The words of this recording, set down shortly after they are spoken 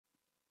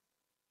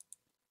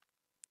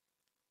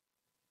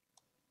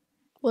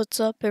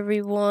What's up,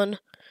 everyone?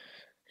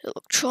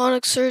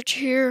 Electronic Search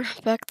here,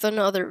 back with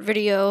another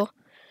video.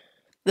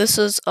 This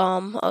is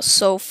a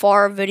so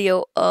far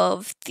video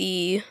of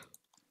the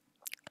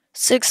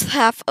 6th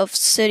half of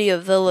City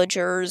of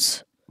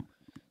Villagers.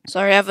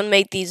 Sorry, I haven't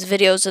made these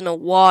videos in a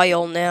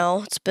while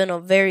now. It's been a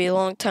very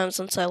long time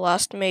since I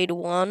last made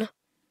one.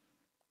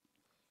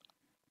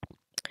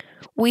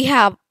 We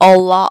have a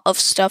lot of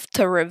stuff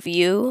to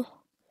review,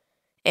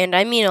 and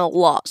I mean a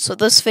lot, so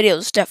this video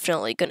is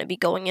definitely going to be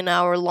going an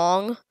hour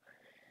long.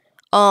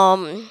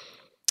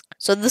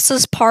 So this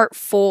is part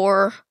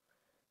 4,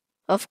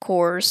 of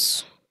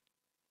course.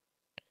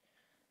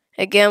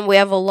 Again, we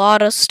have a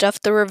lot of stuff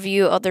to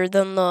review other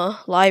than the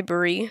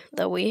library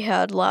that we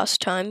had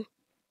last time.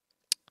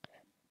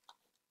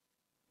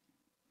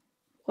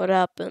 What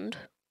happened?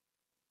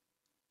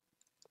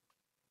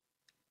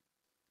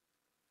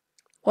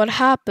 What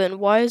happened?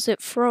 Why is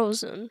it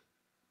frozen?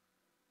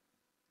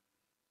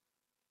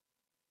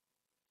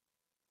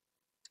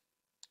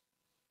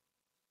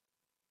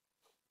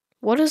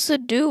 What is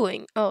it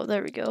doing? Oh,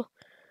 there we go.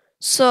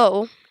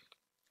 So,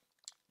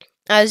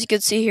 as you can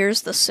see,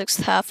 here's the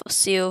 6th half of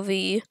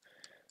COV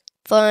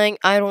thing.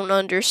 I don't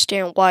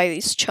understand why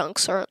these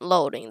chunks aren't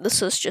loading.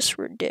 This is just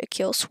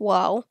ridiculous.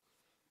 Wow.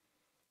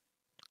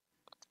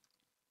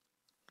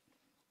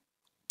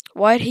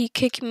 Why'd he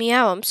kick me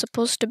out? I'm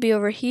supposed to be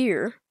over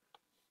here.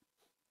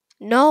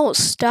 No,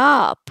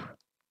 stop.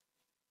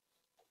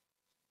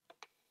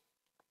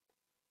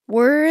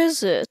 Where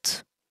is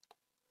it?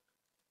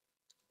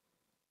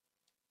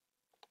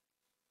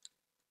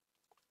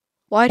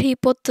 Why'd he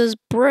put these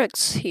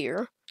bricks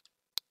here?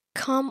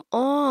 Come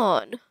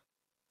on.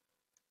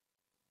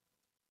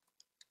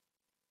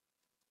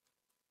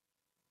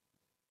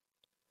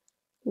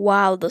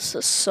 Wow, this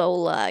is so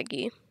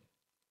laggy.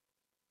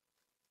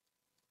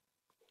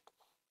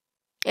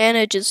 And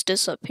it just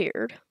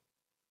disappeared.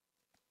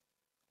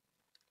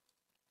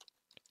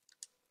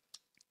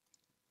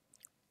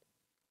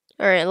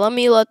 Alright, let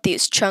me let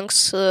these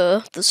chunks,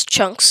 this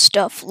chunk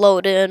stuff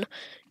load in,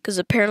 because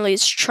apparently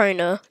it's trying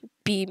to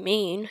be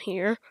mean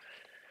here.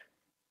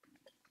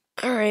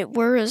 Alright,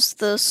 where is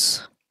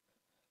this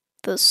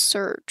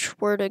search?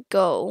 Where'd it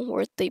go?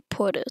 Where'd they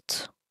put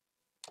it?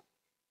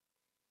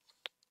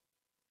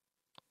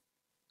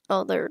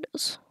 Oh, there it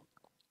is.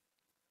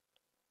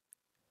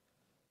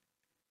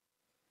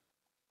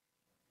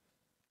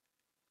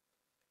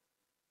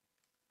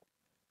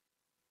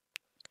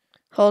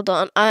 Hold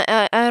on,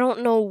 I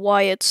don't know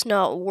why it's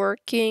not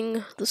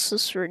working. This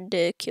is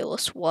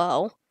ridiculous,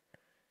 wow.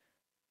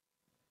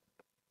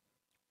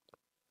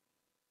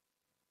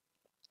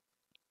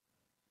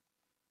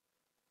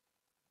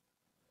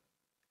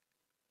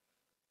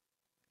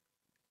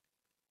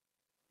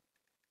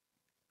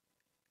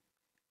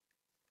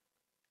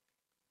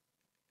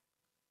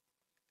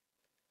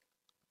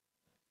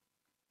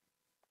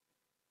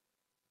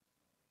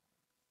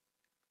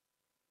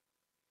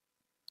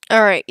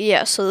 Alright,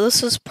 yeah, so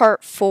this is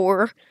part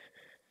 4.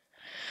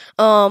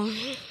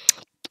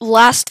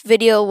 Last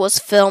video was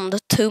filmed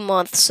 2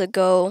 months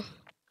ago.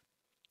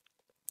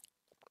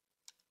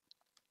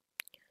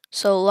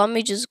 So let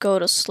me just go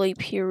to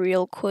sleep here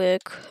real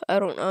quick. I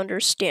don't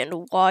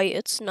understand why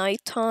it's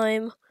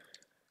nighttime.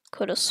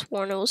 Could have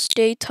sworn it was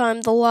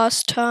daytime the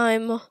last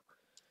time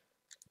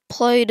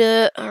played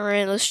it.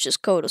 Alright, let's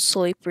just go to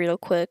sleep real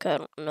quick. I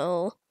don't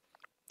know.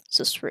 It's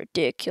just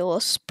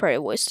ridiculous. Probably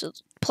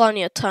wasted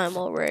plenty of time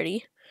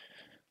already.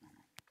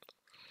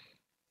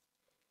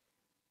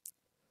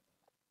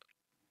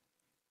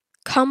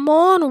 Come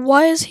on,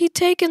 why is he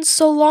taking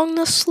so long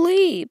to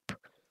sleep?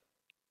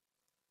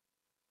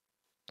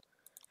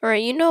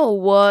 Alright, you know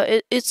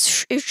what? It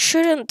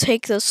shouldn't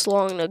take this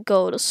long to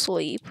go to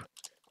sleep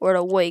or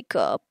to wake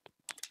up.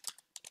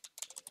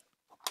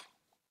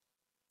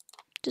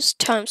 Just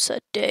time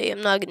set day.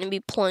 I'm not going to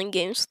be playing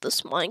games with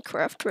this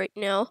Minecraft right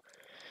now.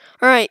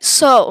 Alright,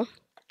 so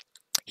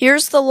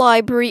here's the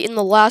library in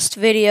the last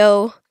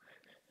video.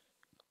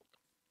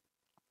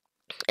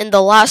 In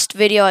the last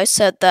video I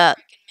said that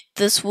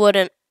this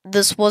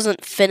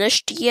wasn't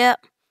finished yet.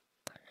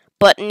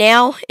 But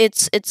now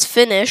it's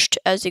finished,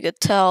 as you could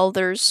tell.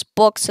 There's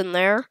books in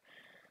there.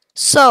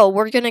 So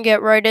we're gonna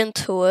get right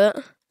into it.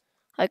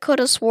 I could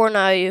have sworn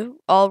I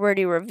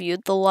already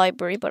reviewed the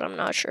library, but I'm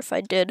not sure if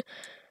I did.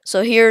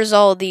 So here's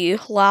all the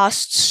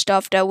last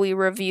stuff that we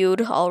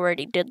reviewed.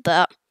 Already did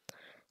that.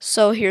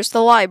 So here's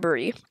the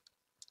library.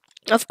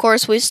 Of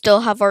course, we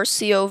still have our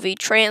COV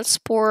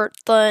transport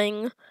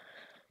thing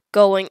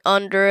going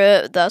under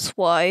it. That's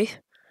why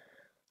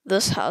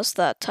this has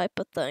that type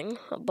of thing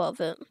above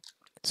it.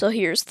 So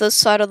here's this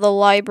side of the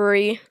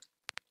library.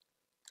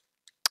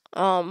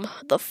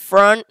 The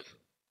front.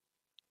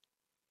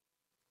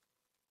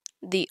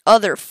 The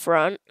other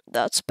front,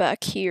 that's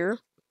back here.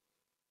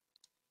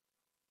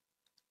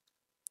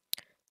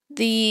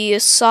 The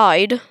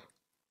side.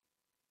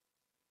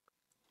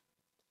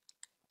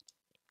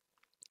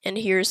 And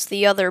here's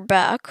the other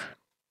back.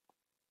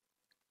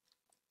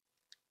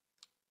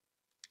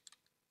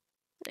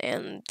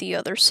 And the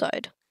other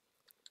side.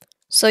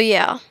 So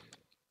yeah.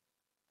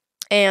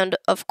 And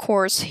of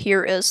course,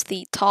 here is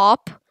the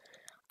top.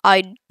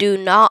 I do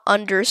not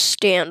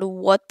understand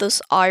what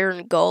this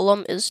iron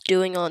golem is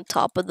doing on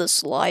top of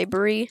this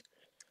library.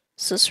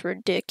 This is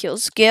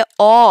ridiculous. Get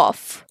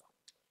off!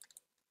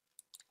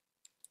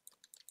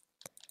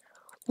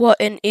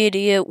 What an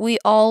idiot. We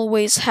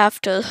always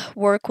have to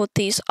work with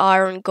these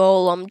iron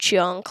golem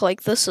junk.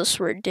 Like, this is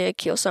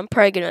ridiculous. I'm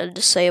probably gonna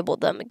disable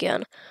them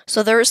again.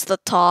 So there's the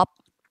top.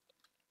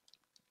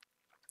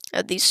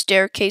 And these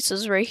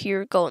staircases right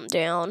here going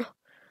down.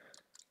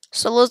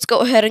 So let's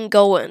go ahead and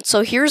go in.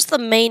 So here's the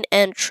main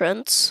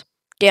entrance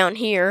down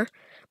here.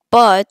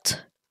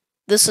 But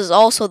this is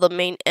also the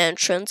main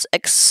entrance,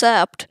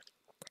 except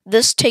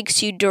this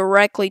takes you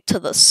directly to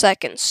the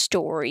second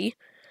story.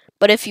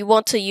 But if you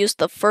want to use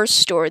the first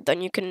story,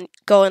 then you can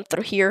go in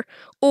through here,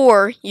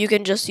 or you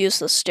can just use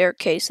the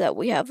staircase that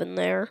we have in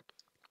there.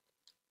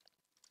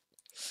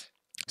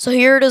 So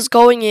here it is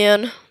going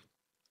in.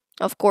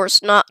 Of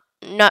course, not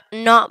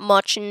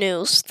much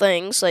new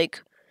things.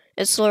 Like,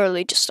 it's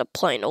literally just a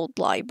plain old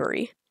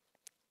library.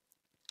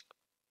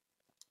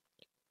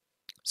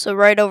 So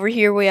right over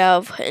here we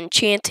have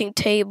enchanting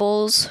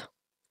tables.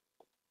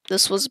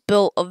 This was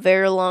built a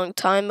very long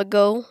time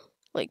ago,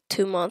 like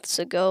 2 months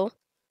ago.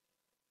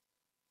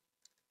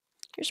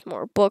 There's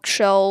more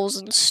bookshelves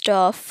and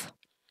stuff.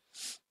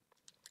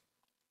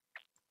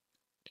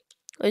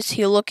 Why is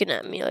he looking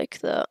at me like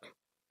that?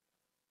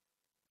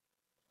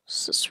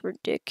 This is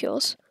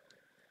ridiculous.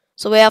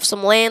 So we have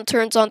some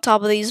lanterns on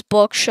top of these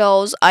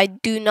bookshelves. I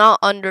do not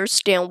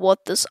understand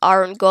what this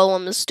iron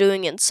golem is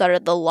doing inside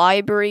of the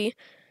library.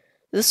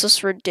 This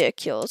is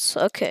ridiculous.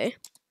 Okay.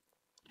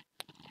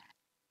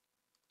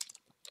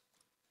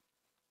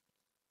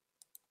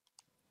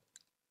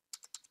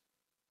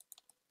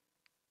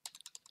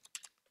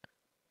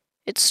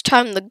 It's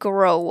time to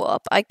grow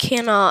up. I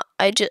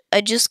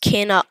just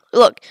cannot.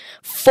 Look,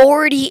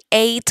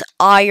 48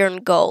 iron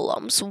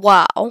golems.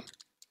 Wow.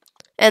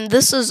 And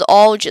this is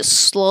all just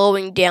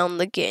slowing down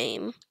the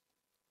game.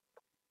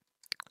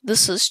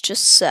 This is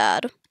just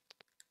sad.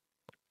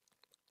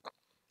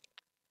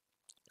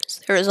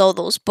 There's all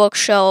those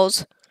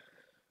bookshelves,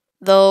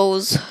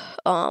 those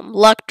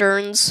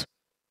lecterns.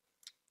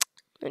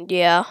 And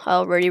yeah, I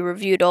already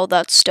reviewed all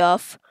that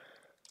stuff.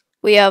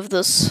 We have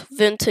this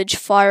vintage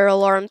fire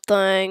alarm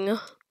thing.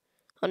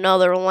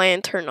 Another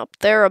lantern up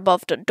there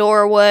above the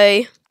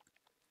doorway.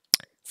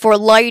 For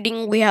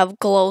lighting, we have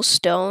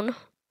glowstone.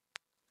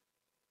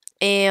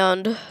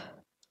 And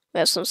we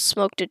have some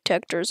smoke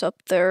detectors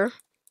up there,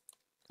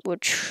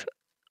 which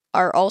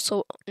are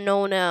also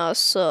known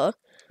as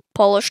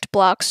polished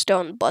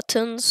blackstone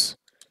buttons.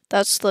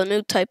 That's the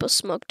new type of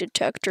smoke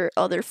detector,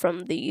 other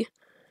from the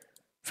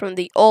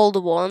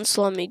old ones.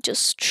 Let me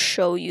just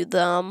show you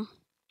them.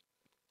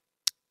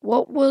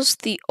 What was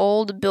the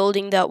old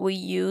building that we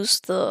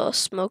used the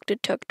smoke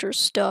detector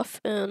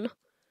stuff in?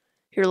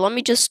 Here, let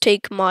me just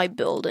take my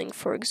building,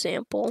 for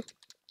example.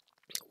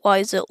 Why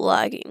is it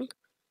lagging?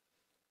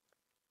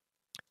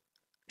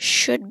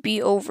 Should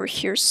be over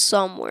here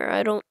somewhere.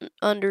 I don't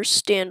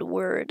understand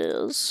where it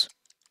is.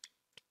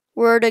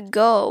 Where to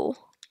go?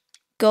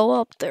 Go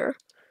up there.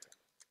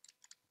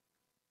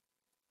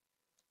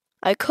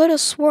 I could have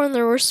sworn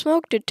there were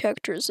smoke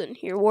detectors in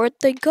here. Where'd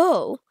they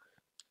go?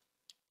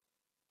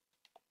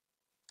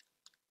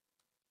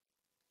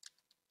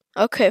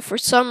 Okay, for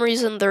some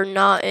reason they're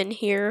not in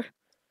here.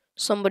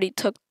 Somebody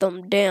took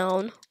them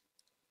down.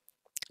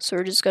 So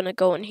we're just gonna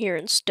go in here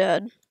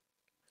instead.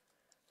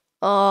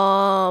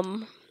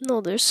 No,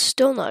 they're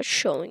still not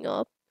showing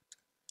up.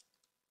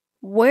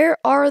 Where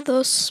are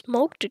the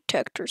smoke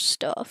detector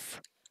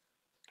stuff?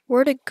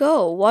 Where'd it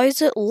go? Why is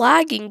it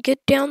lagging?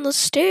 Get down the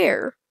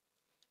stair.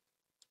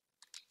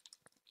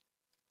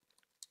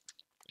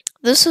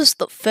 This is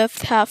the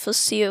 5th half of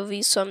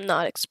COV, so I'm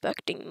not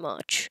expecting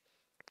much.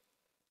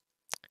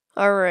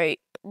 Alright,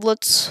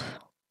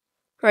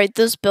 Alright,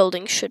 this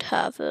building should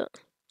have it.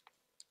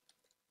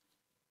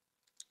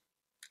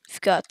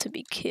 You've got to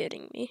be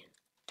kidding me.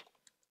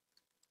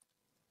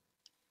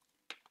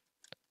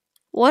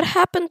 What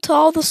happened to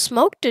all the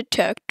smoke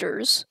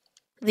detectors?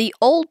 The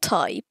old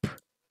type,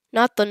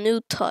 not the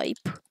new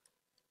type.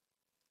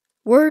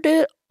 Where'd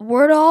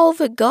all of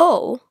it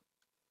go?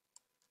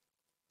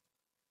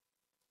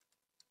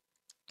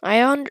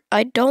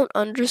 I don't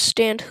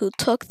understand who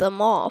took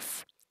them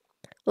off.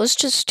 Let's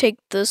just take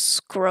this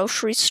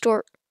grocery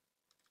store.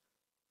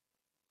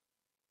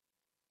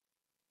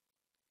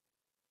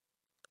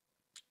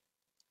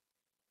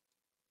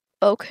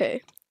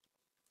 Okay.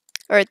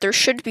 Alright, there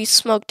should be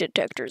smoke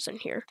detectors in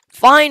here.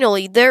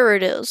 Finally, there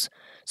it is.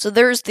 So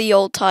there's the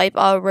old type.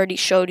 I already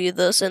showed you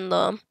this in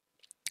the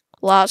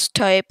last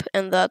type,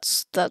 and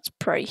that's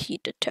probably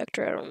heat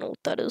detector. I don't know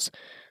what that is.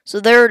 So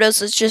there it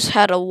is. It just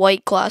had a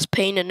white glass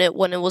pane in it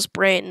when it was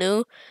brand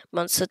new.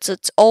 But since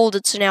it's old,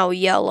 it's now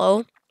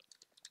yellow.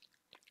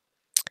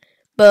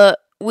 But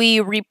we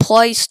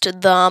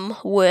replaced them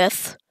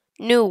with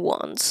new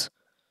ones.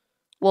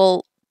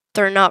 Well,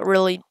 they're not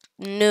really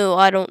new.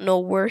 I don't know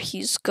where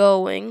he's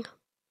going.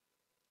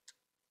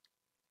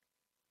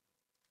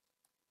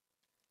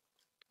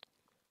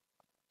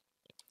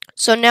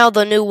 So now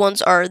the new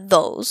ones are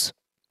those.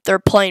 They're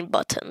plain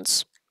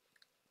buttons.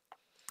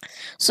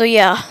 So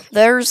yeah,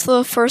 there's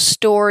the first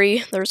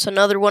story. There's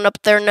another one up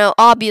there. Now,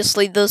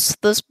 obviously, this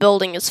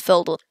building is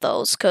filled with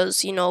those,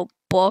 because, you know,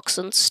 books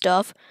and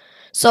stuff.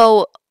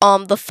 So,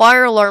 the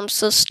fire alarm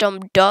system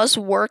does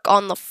work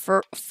on the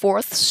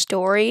fourth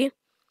story,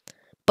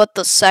 but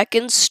the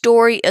second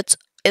story, it's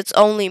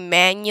only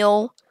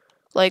manual.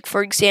 Like,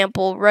 for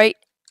example, right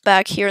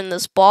back here in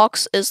this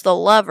box is the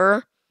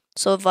lever.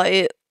 So if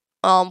I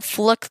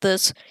flick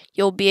this,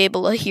 you'll be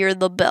able to hear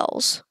the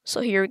bells.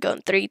 So here we go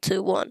in 3,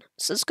 2, 1.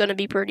 This is going to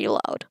be pretty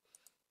loud.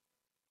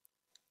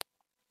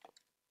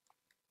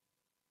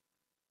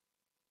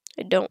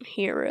 I don't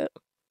hear it.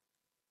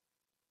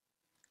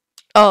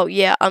 Oh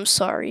yeah, I'm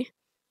sorry.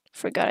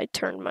 Forgot I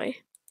turned my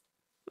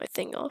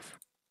thing off.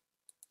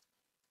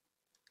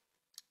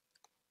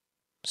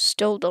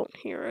 Still don't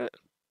hear it.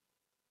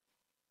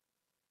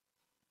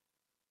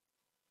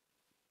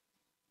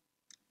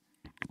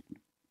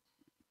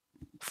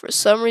 For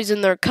some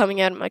reason, they're coming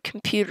out of my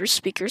computer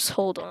speakers.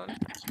 Hold on.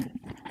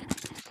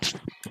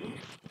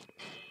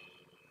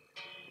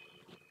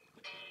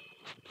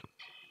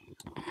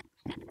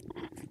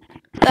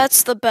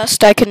 That's the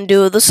best I can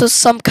do. This is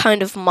some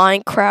kind of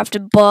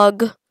Minecraft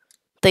bug.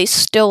 They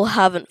still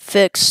haven't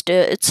fixed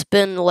it. It's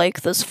been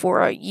like this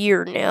for a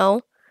year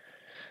now.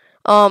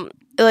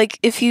 Like,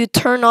 if you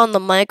turn on the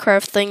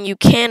Minecraft thing, you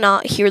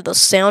cannot hear the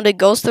sound. It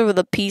goes through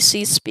the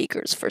PC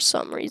speakers for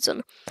some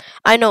reason.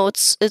 I know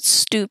it's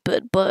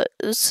stupid, but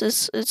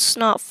it's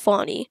not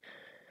funny.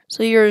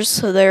 So here's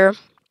there.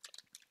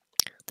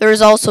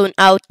 There's also an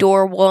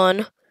outdoor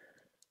one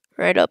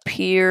right up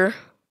here.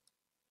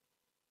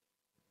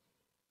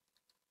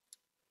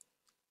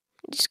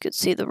 You could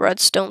see the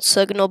redstone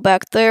signal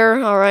back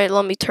there. Alright,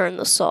 let me turn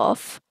this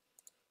off.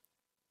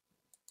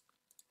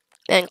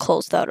 And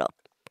close that up.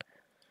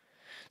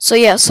 So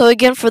yeah, so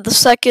again for the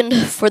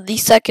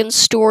second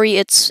story,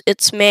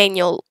 it's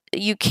manual.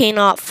 You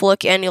cannot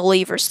flick any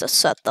levers to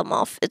set them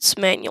off. It's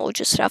manual. You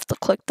just have to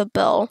click the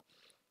bell.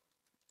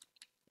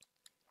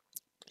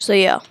 So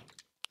yeah.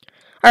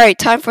 Alright,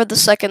 time for the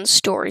second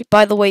story.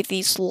 By the way,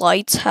 these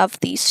lights have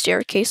these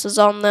staircases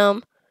on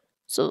them.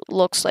 So it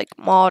looks like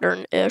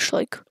modern-ish,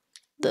 like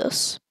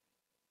this.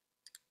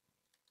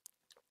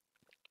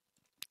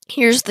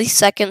 Here's the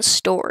second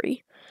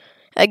story.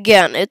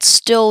 Again, it's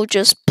still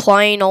just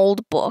plain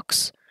old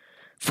books.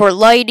 For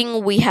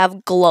lighting, we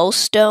have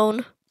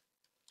glowstone.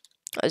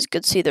 As you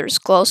can see, there's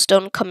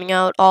glowstone coming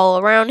out all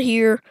around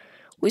here.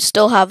 We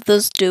still have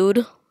this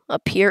dude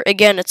up here.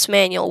 Again, it's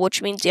manual,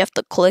 which means you have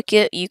to click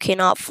it. You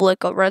cannot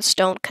flick a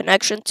redstone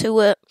connection to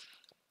it.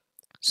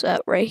 So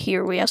that right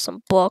here, we have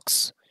some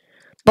books.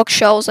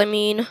 Bookshelves, I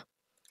mean.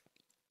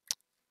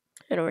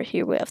 And over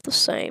here, we have the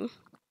same.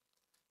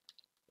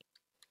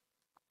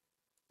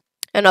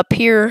 And up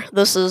here,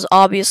 this is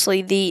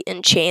obviously the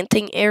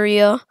enchanting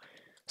area.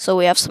 So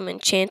we have some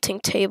enchanting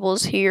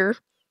tables here,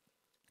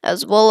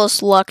 as well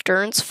as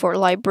lecterns for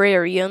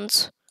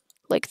librarians,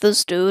 like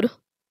this dude.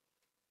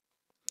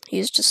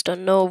 He's just a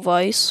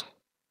novice.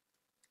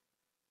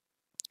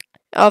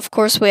 Of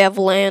course, we have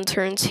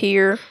lanterns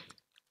here,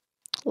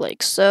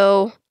 like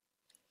so.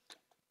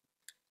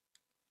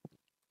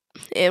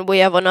 And we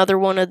have another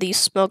one of these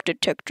smoke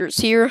detectors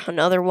here,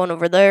 another one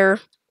over there.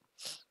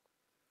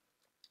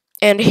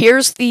 And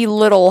here's the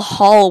little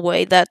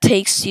hallway that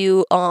takes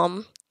you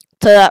to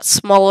that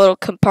small little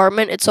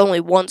compartment. It's only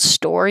one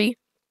story.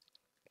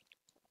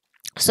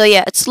 So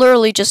yeah, it's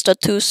literally just a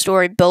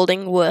 2-story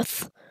building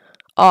with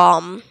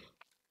what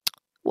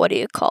do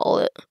you call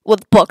it?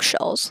 With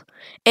bookshelves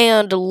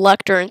and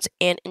lecterns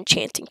and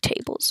enchanting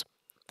tables.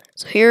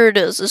 So here it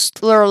is.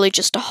 It's literally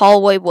just a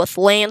hallway with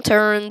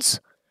lanterns.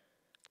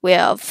 We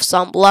have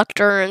some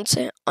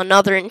lecterns,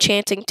 another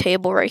enchanting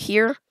table right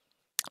here,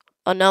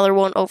 another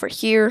one over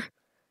here,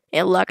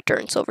 and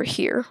lecterns over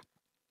here.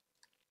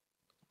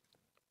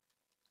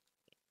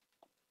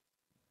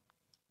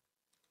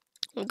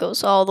 It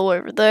goes all the way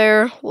over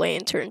there,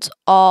 lanterns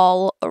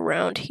all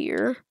around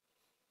here.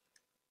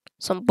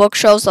 Some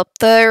bookshelves up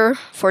there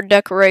for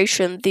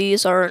decoration.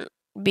 These aren't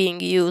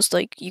being used,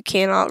 like you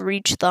cannot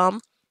reach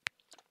them.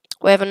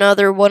 We have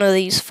another one of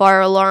these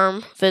fire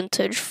alarm,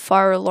 vintage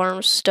fire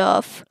alarm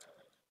stuff.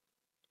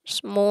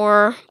 There's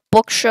more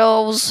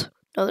bookshelves,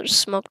 another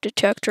smoke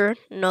detector,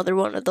 another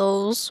one of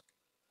those.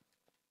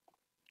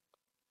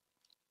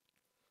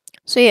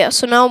 So yeah,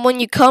 so now when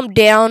you come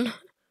down,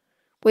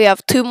 we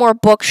have 2 more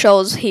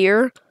bookshelves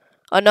here.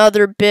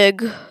 Another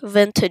big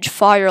vintage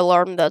fire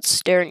alarm that's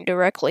staring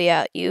directly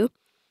at you.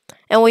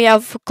 And we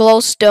have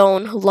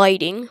glowstone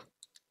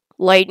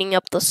lighting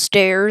up the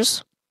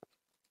stairs.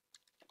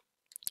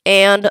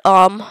 And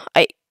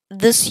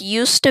this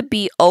used to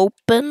be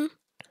open,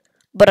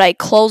 but I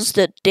closed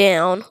it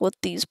down with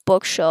these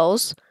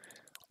bookshelves.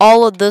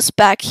 All of this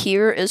back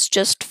here is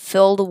just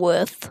filled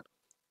with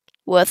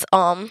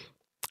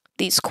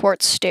these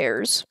quartz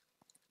stairs,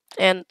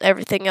 and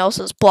everything else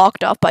is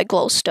blocked off by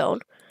glowstone.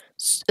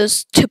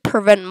 Is to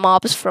prevent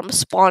mobs from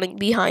spawning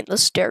behind the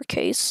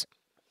staircase.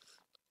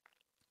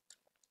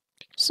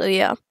 So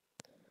yeah,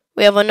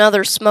 we have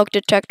another smoke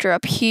detector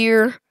up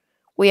here.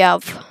 We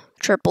have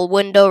triple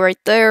window right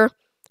there.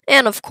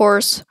 And of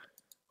course,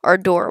 our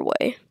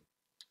doorway.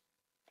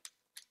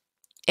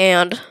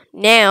 And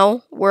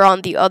now we're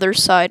on the other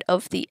side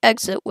of the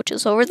exit, which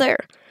is over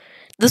there.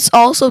 This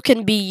also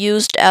can be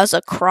used as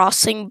a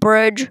crossing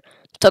bridge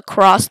to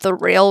cross the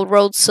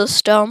railroad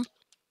system.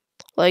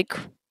 Like,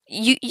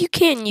 you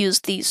can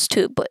use these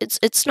too, but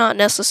it's not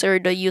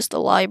necessary to use the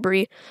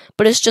library,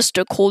 but it's just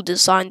a cool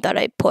design that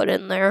I put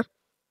in there.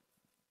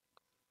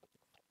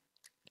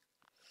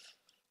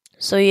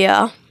 So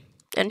yeah,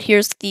 and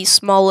here's the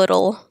small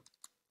little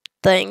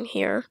thing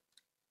here.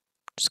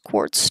 Just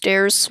quartz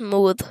stairs,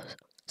 smooth.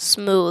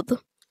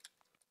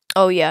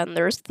 Oh yeah, and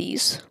there's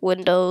these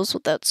windows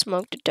with that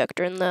smoke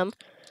detector in them.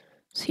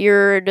 So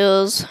here it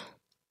is.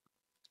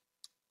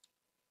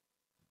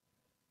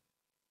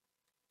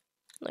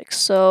 Like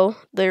so.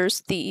 There's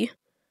the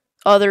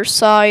other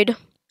side.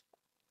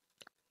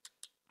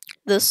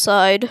 This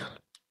side.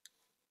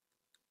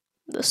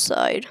 This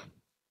side.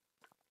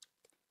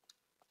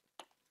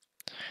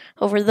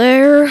 Over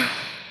there.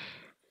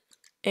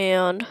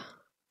 And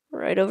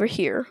right over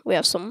here. We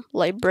have some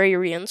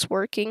librarians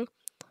working.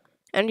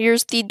 And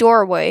here's the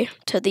doorway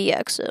to the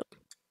exit.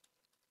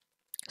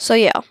 So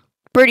yeah,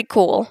 pretty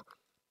cool.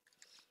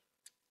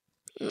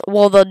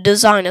 Well, the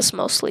design is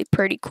mostly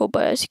pretty cool,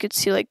 but as you can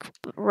see, like,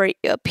 right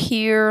up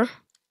here.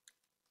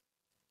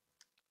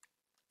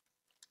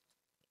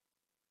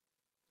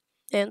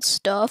 And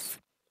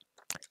stuff.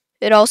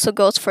 It also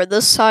goes for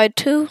this side,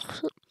 too.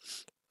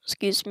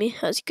 Excuse me,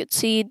 as you can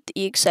see,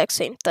 the exact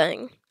same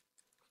thing.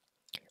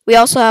 We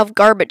also have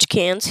garbage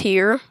cans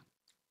here.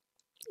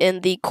 In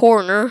the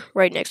corner,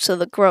 right next to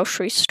the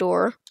grocery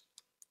store.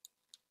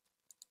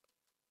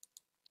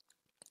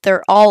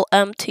 They're all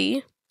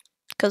empty,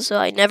 because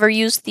I never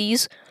use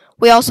these.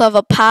 We also have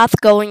a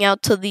path going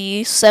out to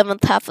the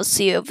 7th half of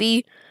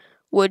COV,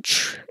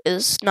 which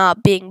is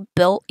not being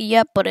built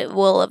yet, but it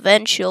will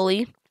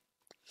eventually.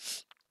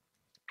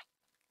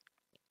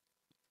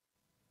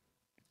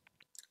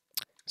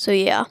 So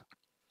yeah,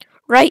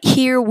 right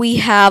here we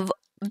have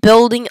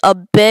building a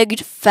big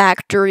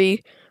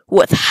factory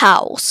with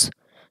house.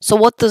 So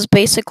what this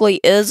basically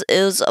is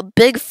a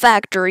big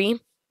factory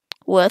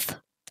with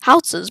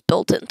houses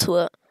built into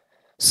it.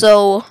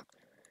 So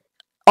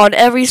on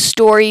every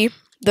story,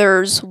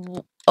 there's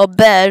a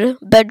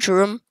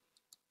bedroom,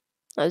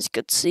 as you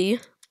could see.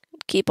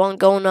 Keep on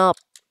going up.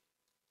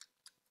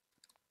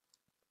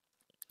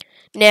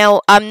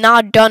 Now, I'm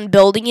not done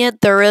building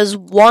it. There is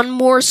one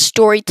more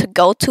story to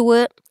go to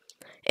it,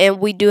 and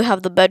we do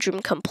have the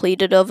bedroom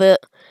completed of it.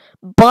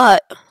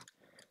 But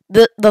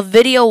the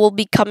video will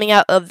be coming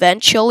out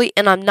eventually,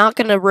 and I'm not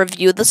going to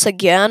review this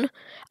again.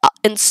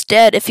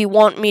 Instead, if you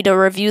want me to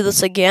review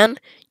this again,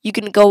 you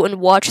can go and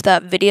watch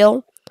that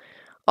video.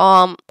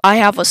 I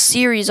have a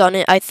series on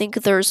it. I think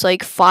there's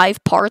like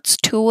 5 parts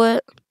to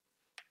it.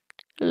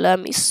 Let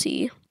me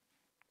see.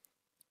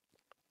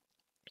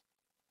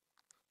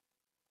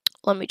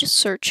 Let me just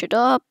search it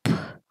up.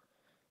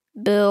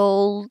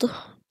 Building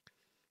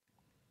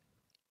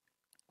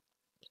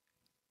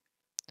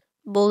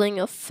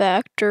a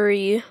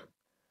factory.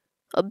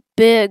 A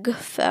big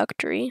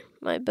factory.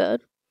 My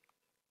bad.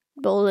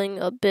 Building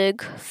a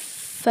big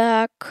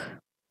factory.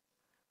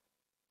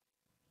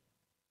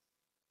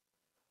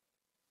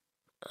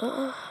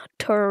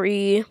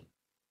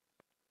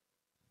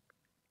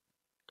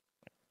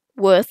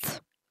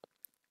 With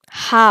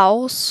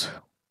house.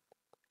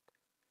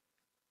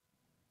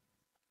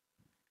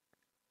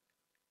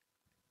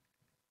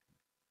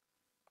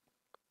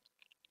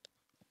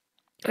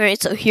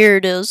 Alright, so here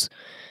it is.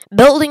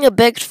 Building a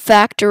big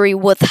factory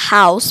with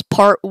house,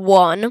 part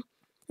 1. And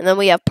then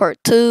we have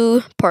part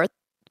 2, part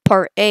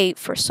 8,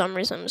 for some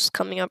reason it's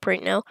coming up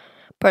right now.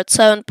 Part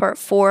 7, part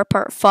 4,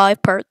 part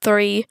 5, part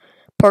 3,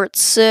 part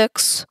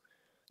 6.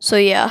 So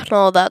yeah, and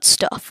all that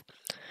stuff.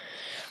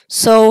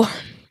 So,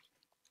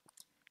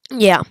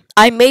 yeah,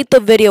 I made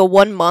the video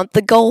 1 month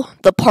ago,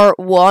 the part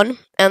 1,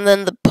 and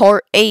then the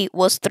part 8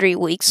 was 3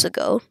 weeks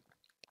ago.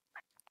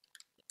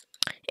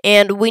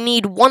 And we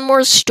need one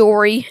more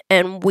story,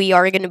 and we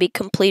are going to be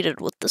completed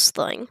with this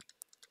thing.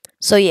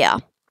 So yeah.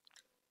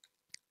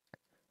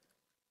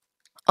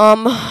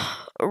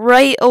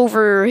 Right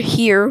over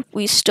here,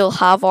 we still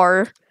have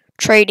our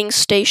trading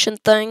station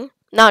thing.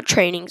 Not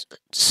training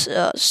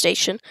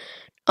station.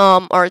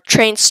 Our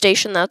train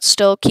station that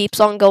still keeps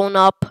on going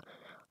up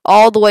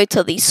all the way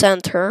to the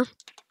center.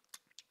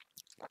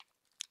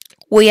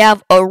 We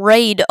have a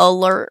raid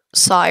alert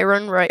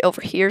siren right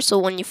over here, so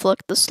when you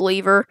flick this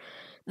lever,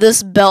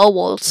 this bell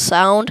will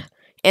sound,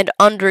 and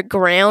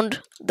underground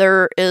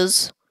there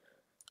is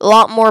a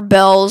lot more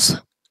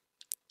bells,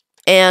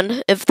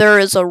 and if there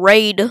is a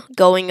raid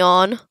going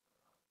on,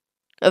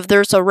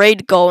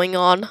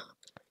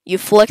 you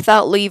flick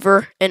that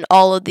lever, and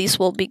all of these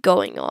will be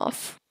going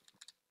off.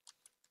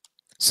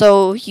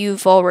 So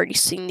you've already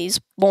seen these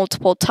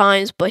multiple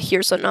times, but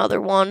here's another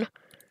one.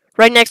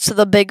 Right next to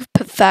the big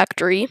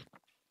factory.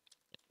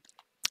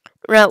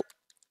 Now,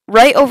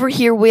 right over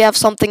here we have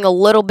something a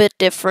little bit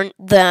different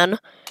than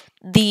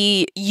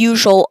the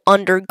usual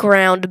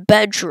underground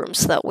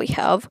bedrooms that we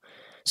have.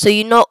 So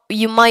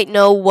you might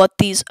know what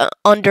these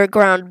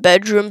underground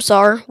bedrooms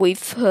are.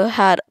 We've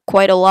had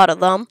quite a lot of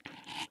them.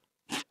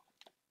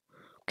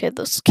 Okay,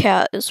 this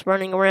cat is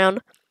running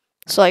around.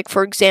 So like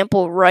for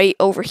example, right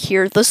over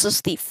here, this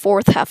is the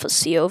fourth half of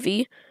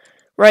COV.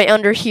 Right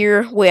under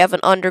here, we have an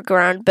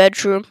underground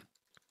bedroom,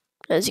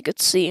 as you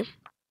could see.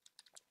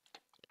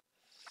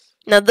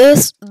 Now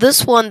this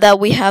one that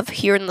we have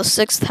here in the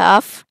sixth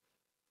half,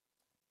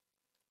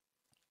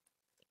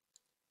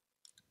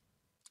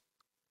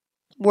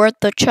 where'd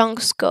the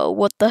chunks go?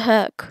 What the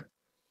heck?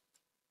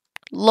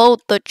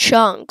 Load the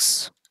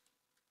chunks.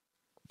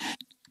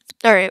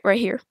 Alright, right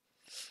here.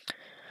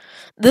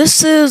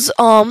 This is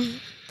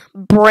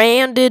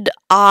branded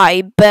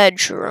I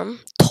bedroom,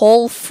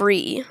 toll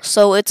free.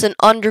 So it's an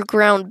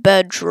underground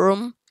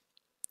bedroom.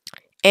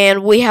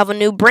 And we have a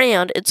new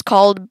brand. It's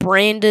called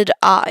Branded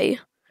I.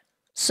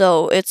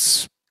 So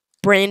it's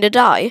Branded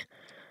I.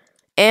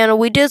 And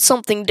we did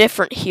something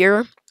different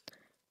here.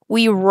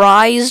 We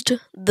rised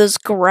this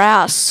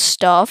grass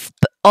stuff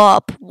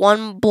up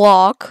one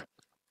block,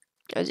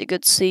 as you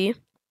could see.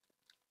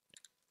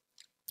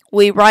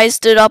 We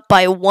rised it up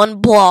by one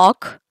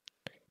block,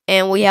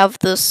 and we have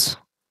this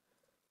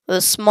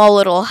small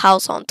little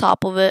house on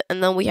top of it,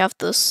 and then we have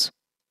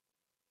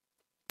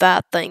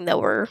that thing that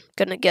we're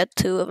gonna get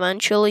to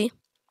eventually.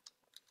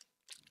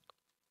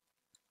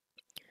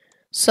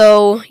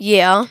 So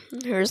yeah,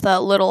 here's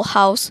that little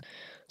house.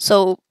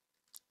 So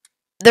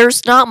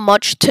there's not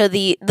much to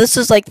this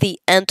is like the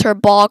enter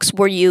box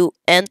where you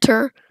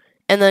enter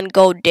and then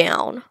go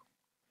down.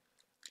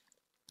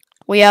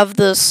 We have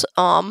this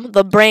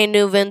the brand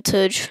new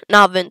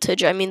not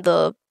vintage, I mean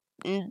the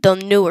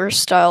newer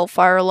style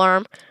fire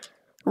alarm.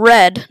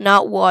 Red,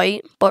 not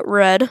white, but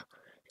red.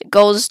 It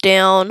goes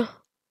down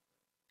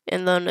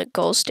and then it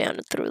goes down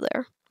and through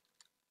there.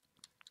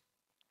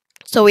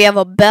 So we have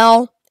a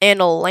bell and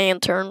a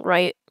lantern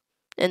right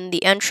in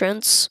the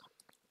entrance.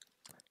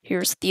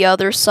 Here's the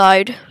other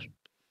side.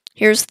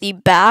 Here's the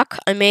back.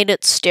 I made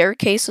it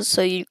staircases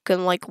so you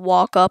can like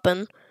walk up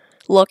and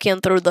look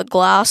in through the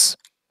glass.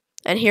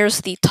 And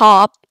here's the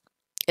top.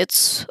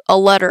 It's a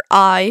letter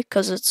I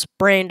because it's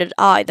branded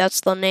I. That's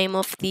the name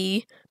of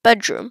the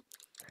bedroom.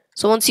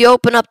 So once you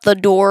open up the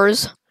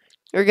doors,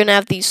 you're gonna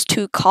have these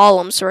two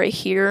columns right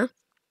here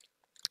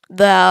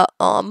that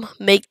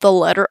make the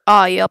letter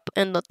I up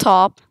in the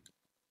top.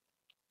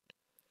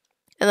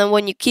 And then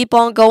when you keep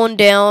on going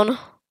down,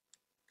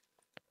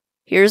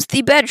 here's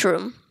the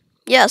bedroom.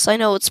 Yes, I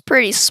know it's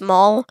pretty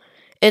small.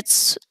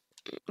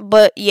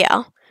 But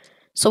yeah.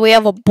 So we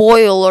have a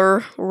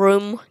boiler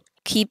room.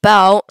 Keep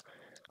out.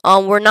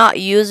 We're not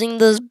using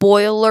this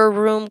boiler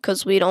room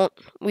because we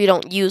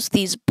don't use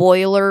these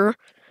boiler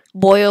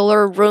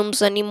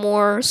rooms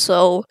anymore.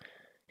 So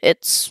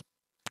it's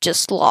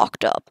just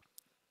locked up.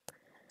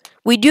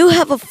 We do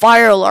have a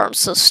fire alarm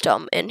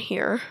system in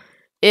here.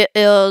 It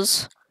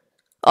is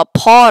a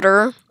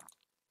Potter.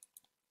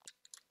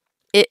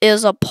 It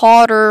is a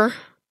Potter.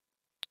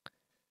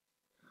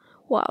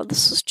 Wow,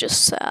 this is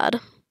just sad.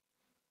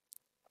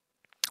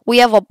 We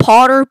have a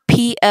Potter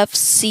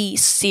PFC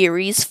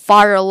series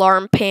fire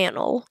alarm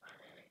panel.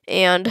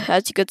 And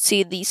as you could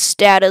see, the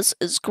status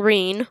is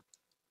green.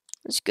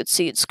 As you could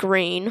see, it's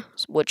green,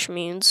 which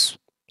means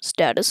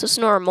status is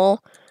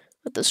normal.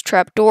 With this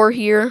trapdoor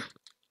here.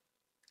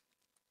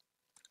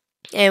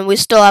 And we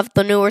still have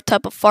the newer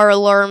type of fire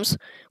alarms.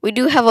 We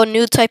do have a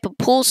new type of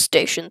pull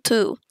station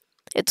too.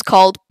 It's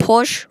called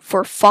Push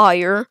for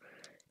Fire.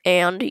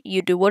 And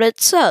you do what it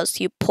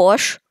says. You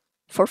push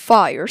for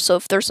fire. So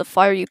if there's a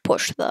fire, you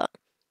push that.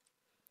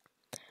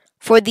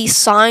 For these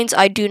signs,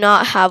 I do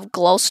not have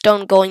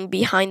glowstone going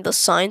behind the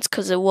signs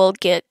because it will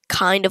get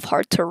kind of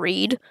hard to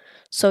read.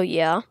 So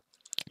yeah.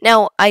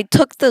 Now, I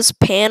took this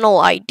panel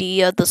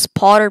idea, this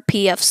Potter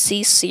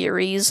PFC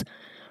series,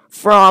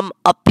 from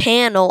a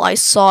panel I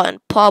saw in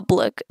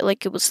public.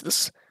 Like it was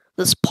this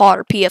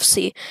Potter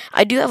PFC.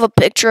 I do have a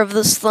picture of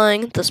this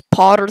thing, this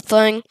Potter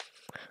thing.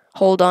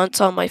 Hold on,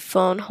 it's on my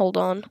phone. Hold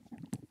on.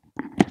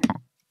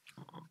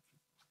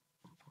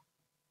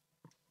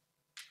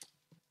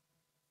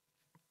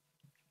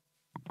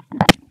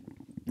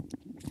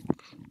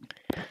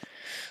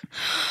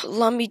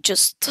 Let me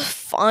just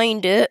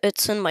find it.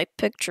 It's in my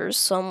pictures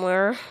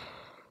somewhere.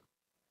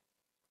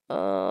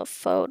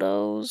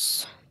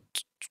 Photos.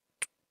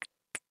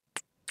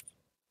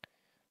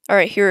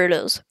 Alright, here it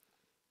is.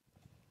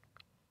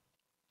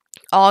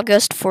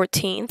 August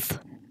 14th.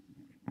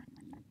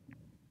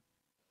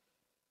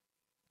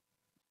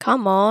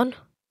 Come on.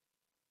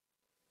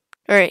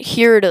 Alright,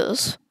 here it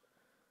is.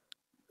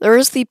 There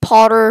is the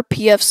Potter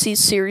PFC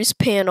series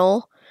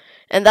panel.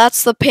 And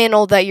that's the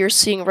panel that you're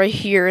seeing right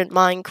here in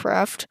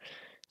Minecraft.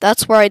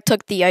 That's where I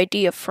took the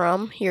idea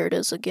from. Here it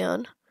is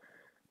again.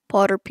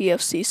 Potter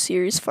PFC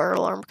series fire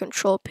alarm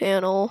control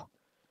panel.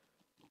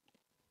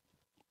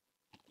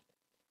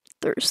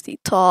 There's the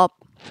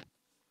top.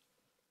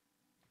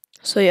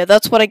 So yeah,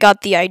 that's what I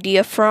got the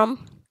idea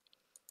from.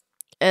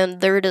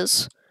 and there it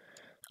is.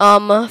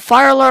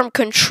 Fire alarm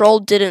control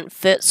didn't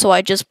fit, so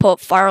I just put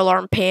fire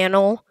alarm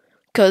panel,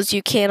 because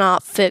you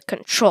cannot fit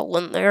control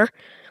in there.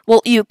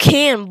 Well, you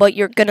can, but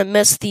you're gonna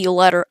miss the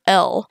letter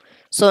L.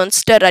 So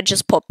instead, I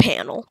just put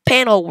panel.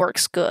 Panel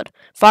works good.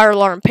 Fire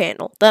alarm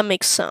panel. That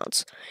makes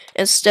sense.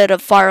 Instead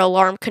of fire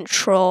alarm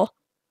control.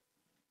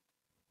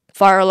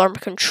 Fire alarm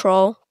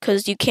control,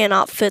 because you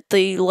cannot fit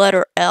the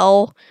letter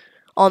L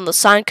on the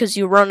sign, because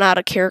you run out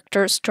of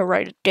characters to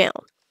write it down.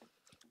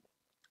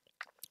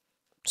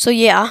 So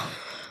yeah,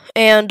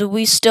 and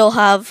we still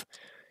have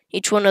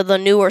each one of the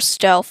newer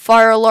style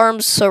fire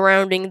alarms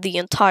surrounding the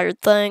entire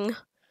thing.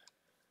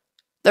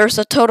 There's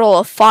a total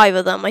of 5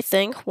 of them, I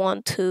think.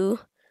 1, 2,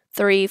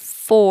 3,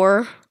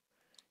 4.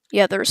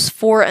 Yeah, there's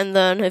 4, and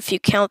then if you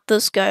count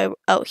this guy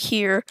out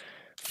here,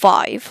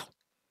 5.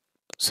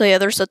 So yeah,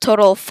 there's a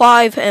total of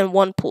 5 and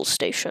 1 pool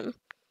station.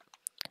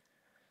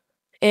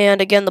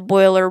 And again, the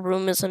boiler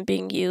room isn't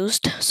being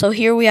used. So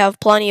here we have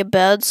plenty of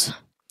beds.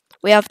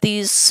 We have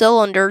these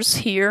cylinders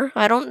here.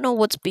 I don't know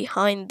what's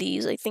behind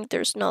these. I think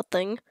there's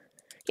nothing.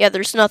 Yeah,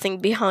 there's nothing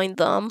behind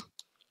them.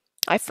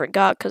 I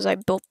forgot because I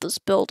built this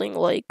building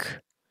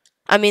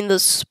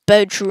this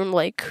bedroom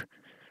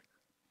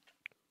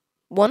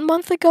 1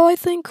 month ago, I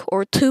think,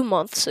 or 2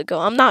 months ago.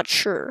 I'm not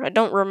sure. I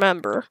don't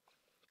remember.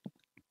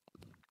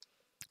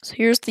 So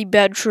here's the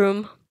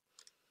bedroom.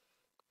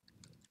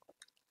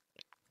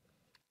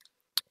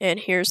 And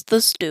here's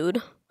this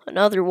dude.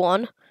 Another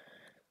one.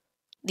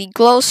 The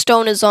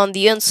glowstone is on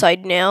the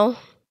inside now.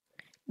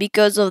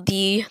 Because of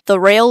the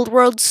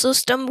railroad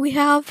system we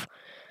have,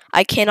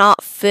 I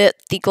cannot fit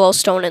the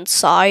glowstone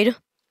inside.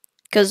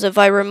 Because if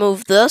I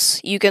remove this,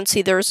 you can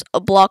see there's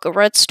a block of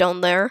redstone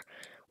there,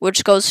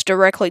 which goes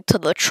directly to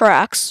the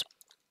tracks.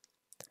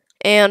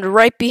 And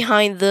right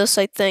behind this,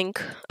 I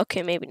think,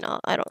 okay, maybe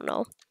not, I don't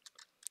know.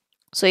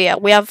 So yeah,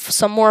 we have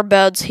some more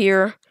beds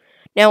here.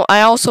 Now, I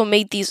also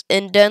made these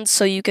indents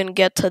so you can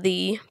get to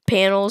the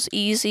panels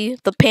easy.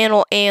 The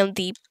panel and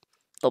the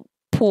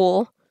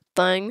pool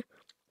thing.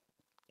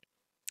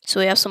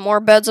 So we have some more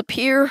beds up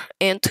here,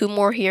 and 2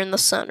 more here in the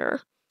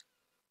center.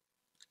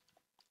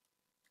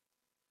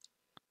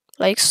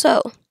 Like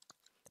so.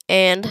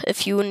 And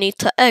if you need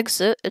to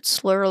exit,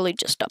 it's literally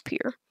just up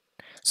here.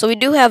 So we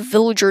do have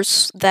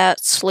villagers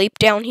that sleep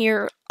down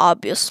here,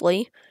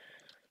 obviously.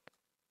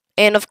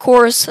 And of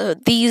course,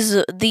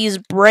 these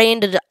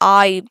branded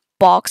eye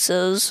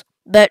boxes,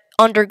 that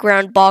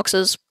underground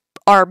boxes,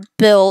 are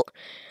built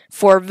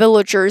for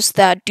villagers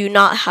that do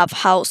not have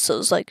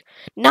houses. Like,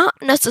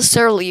 not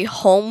necessarily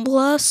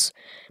homeless,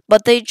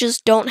 but they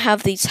just don't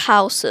have these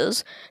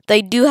houses.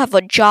 They do have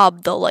a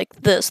job though,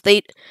 like this.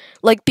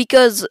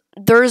 Because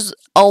there's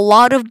a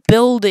lot of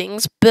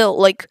buildings built.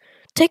 Like,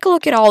 take a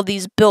look at all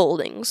these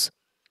buildings.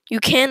 You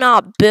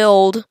cannot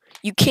build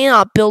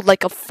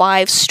like a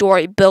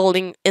 5-story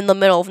building in the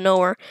middle of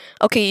nowhere.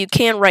 Okay, you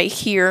can right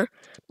here,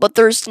 but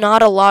there's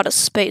not a lot of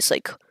space.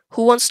 Like,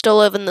 who wants to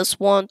live in this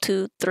 1,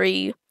 2,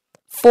 3,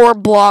 4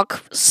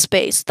 block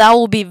space? That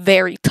will be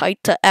very tight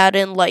to add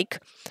in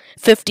like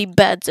 50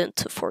 beds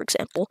into, for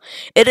example.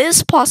 It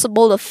is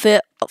possible to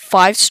fit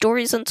 5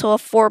 stories into a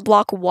 4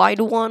 block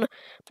wide one,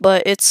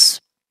 but it's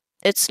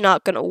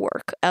not gonna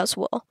work as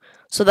well.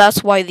 So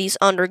that's why these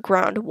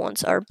underground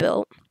ones are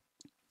built.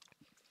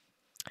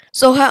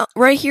 So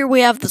right here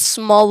we have the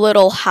small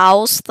little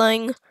house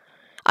thing.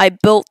 I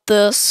built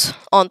this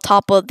on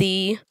top of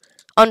the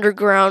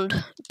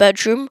underground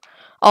bedroom.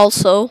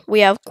 Also, we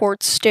have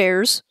quartz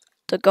stairs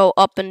to go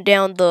up and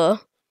down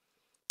the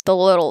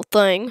little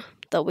thing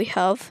that we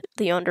have,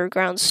 the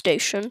underground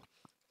station.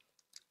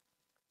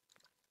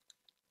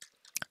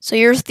 So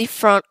here's the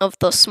front of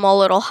the small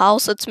little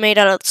house. It's made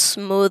out of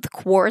smooth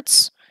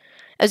quartz.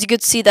 As you can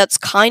see, that's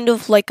kind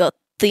of like a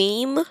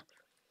theme,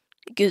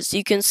 because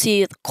you can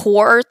see the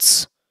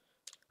quartz.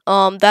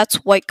 That's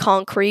white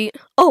concrete.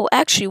 Oh,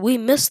 actually, we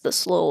missed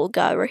this little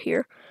guy right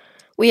here.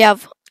 We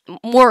have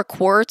more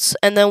quartz,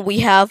 and then we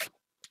have,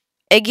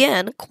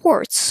 again,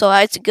 quartz. So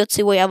as you can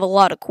see, we have a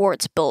lot of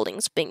quartz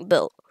buildings being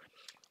built.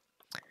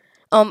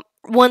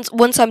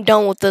 Once I'm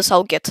done with this,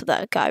 I'll get to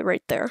that guy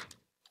right there.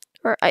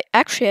 Or I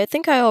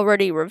think I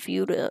already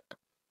reviewed it.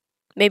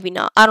 Maybe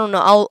not. I don't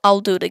know.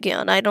 I'll do it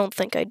again. I don't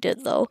think I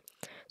did though.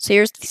 So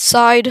here's the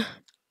side.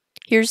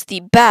 Here's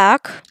the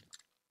back.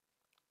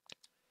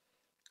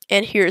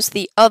 And here's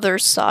the other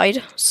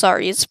side.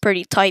 Sorry, it's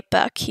pretty tight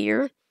back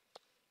here.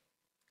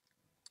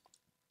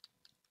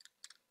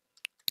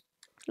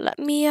 Let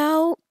me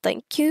out.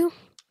 Thank you.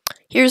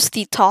 Here's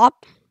the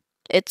top.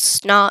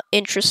 It's not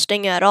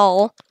interesting at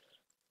all.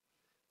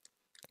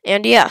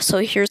 And yeah, so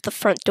here's the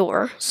front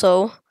door.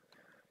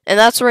 And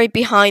that's right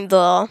behind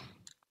the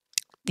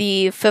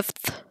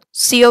fifth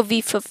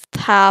COV fifth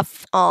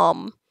half,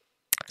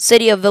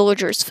 City of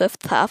Villagers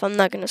fifth half. I'm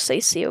not gonna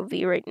say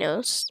COV right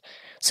now.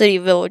 City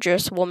of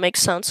Villagers will make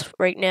sense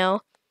right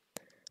now.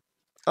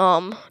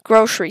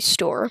 Grocery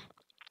store.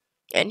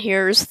 And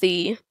here's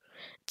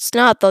it's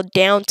not the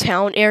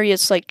downtown area,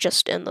 it's like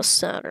just in the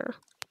center.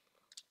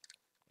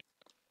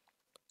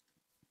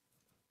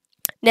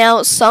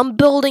 Now, some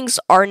buildings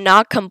are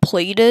not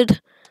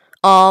completed.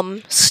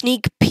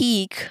 Sneak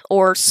peek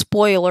or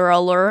spoiler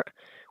alert,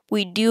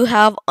 we do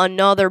have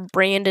another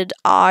branded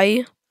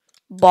I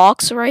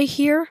box right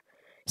here.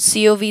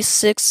 COV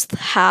 6th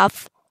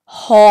half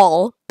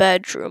hall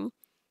bedroom.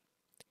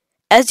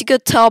 As you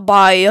could tell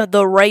by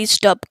the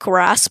raised up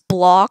grass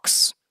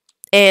blocks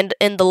and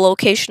in the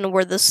location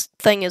where this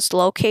thing is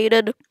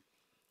located,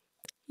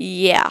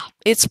 yeah,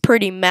 it's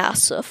pretty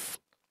massive.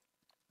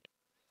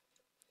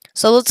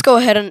 So let's go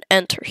ahead and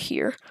enter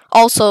here.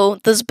 Also,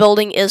 this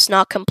building is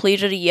not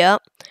completed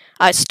yet.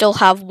 I still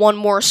have one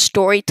more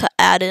story to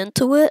add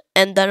into it,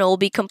 and then it will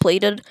be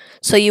completed.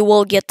 So you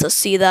will get to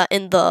see that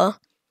in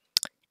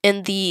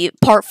the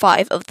part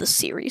 5 of the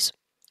series.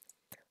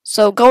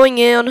 So going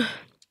in,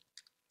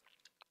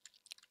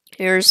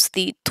 here's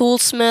the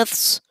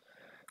toolsmiths.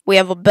 We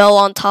have a bell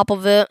on top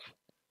of it.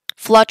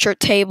 Fletching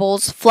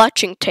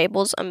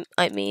tables,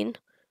 I mean.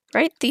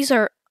 Right? These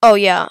are... Oh,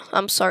 yeah,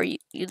 I'm sorry.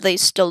 They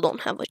still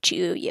don't have a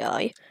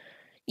GUI.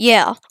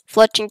 Yeah,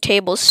 fletching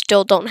tables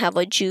still don't have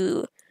a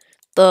GUI.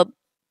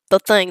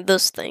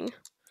 This thing.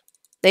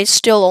 They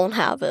still don't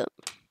have it.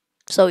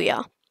 So,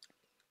 yeah.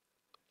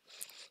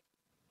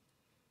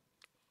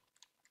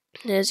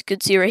 As you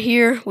can see right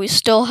here, we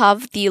still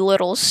have the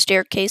little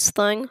staircase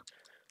thing.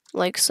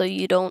 Like, so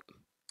you don't...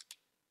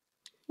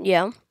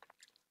 Yeah.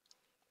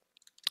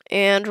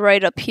 And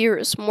right up here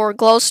is more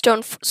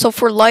glowstone. So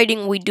for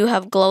lighting, we do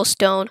have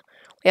glowstone.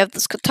 We have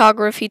this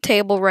cartography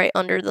table right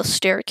under the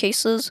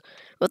staircases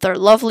with our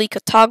lovely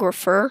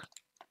cartographer.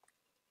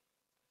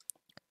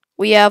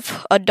 We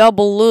have a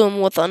double loom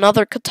with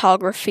another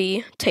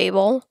cartography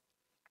table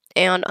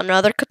and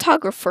another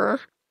cartographer.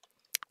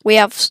 We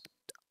have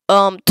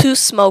 2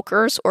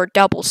 smokers, or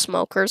double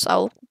smokers,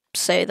 I'll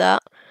say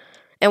that.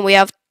 And we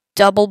have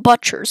double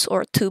butchers,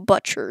 or 2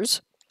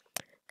 butchers.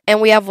 And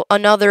we have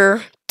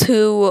another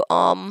 2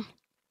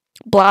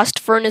 blast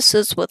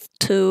furnaces with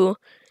 2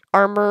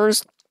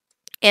 armors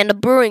and a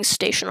brewing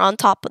station on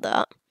top of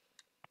that.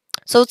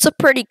 So it's a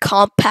pretty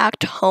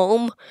compact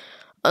home.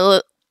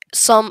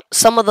 Some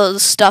of the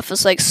stuff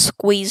is like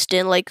squeezed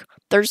in, like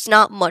there's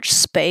not much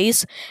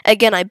space.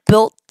 Again, I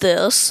built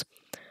this.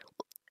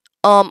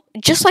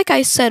 Just like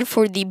I said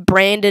for the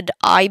branded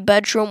I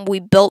bedroom, we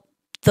built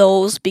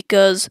those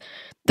because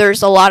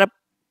there's a lot of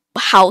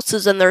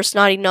houses and there's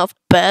not enough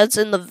beds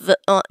in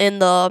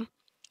the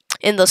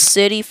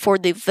city for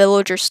the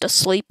villagers to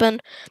sleep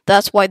in.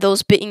 That's why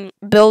those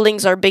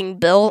buildings are being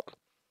built.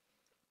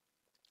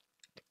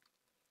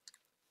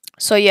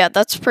 So yeah,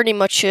 that's pretty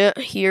much it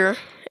here.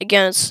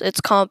 Again,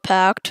 it's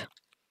compact.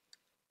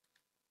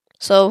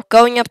 So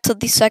going up to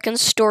the second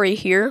story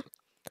here,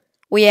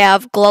 we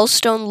have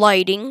glowstone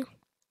lighting,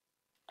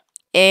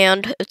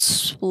 and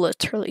it's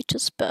literally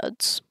just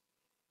beds.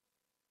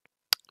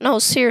 No,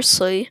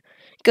 seriously.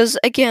 Because,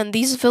 again,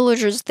 these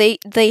villagers,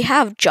 they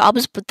have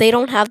jobs, but they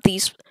don't have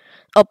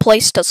a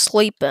place to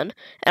sleep in.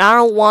 And I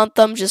don't want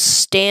them just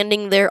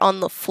standing there on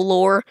the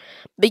floor.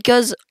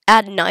 Because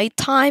at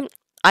nighttime,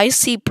 I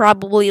see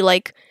probably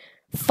like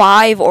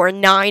 5 or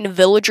 9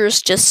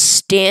 villagers just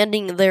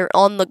standing there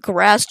on the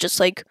grass, just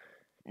like,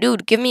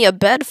 dude, give me a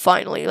bed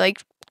finally.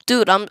 Like,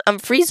 dude, I'm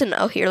freezing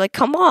out here. Like,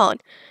 come on.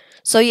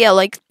 So yeah,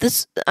 like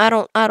this, I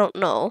don't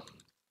know.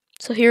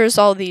 So here's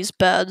all these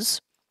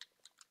beds.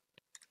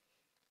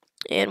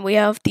 And we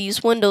have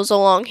these windows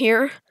along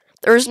here.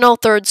 There's no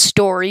 3rd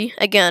story.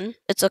 Again,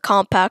 it's a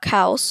compact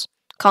house.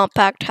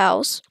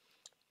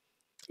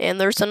 And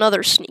there's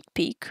another sneak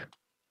peek.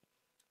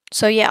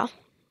 So yeah.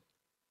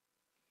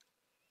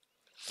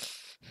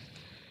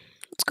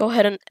 Let's go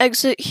ahead and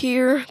exit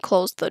here.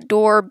 Close the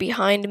door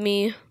behind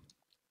me.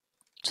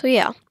 So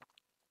yeah.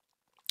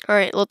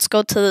 Alright, let's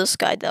go to this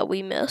guy that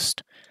we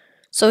missed.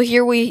 So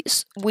here we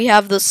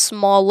have this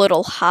small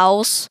little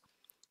house.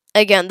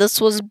 Again, this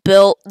was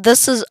built...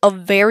 This is a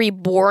very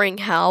boring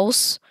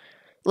house.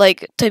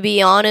 Like, to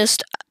be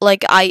honest,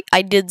 like, I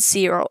did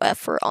 0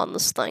 effort on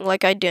this thing.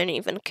 Like, I didn't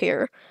even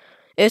care.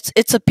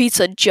 It's a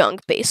piece of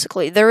junk,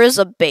 basically. There is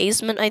a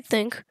basement, I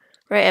think.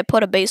 Right, I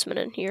put a basement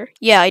in here.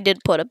 Yeah, I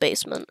did put a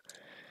basement.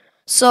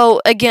 So,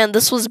 again,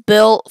 this was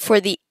built for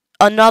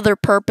another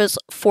purpose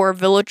for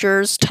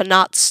villagers to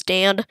not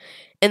stand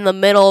in the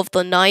middle of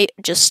the night,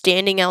 just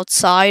standing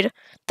outside.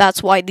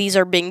 That's why these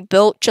are being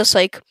built, just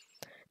like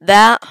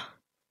that,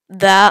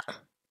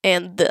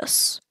 and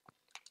this.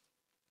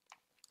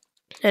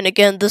 And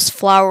again, this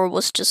flower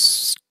was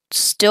just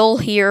still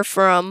here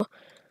from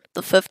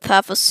the 5th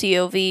half of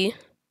COV.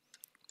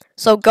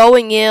 So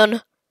going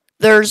in,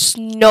 there's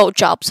no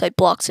job site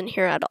blocks in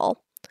here at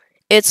all.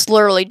 It's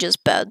literally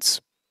just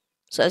beds.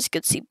 So as you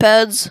can see,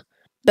 beds.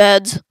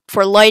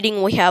 For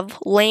lighting, we have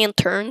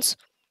lanterns.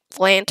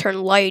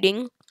 Lantern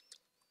lighting.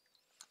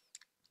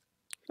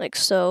 Like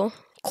so.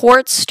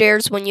 Quartz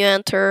stairs when you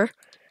enter.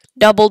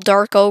 Double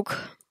dark oak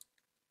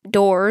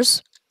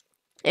doors.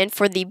 And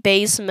for the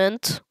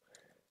basement,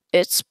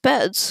 it's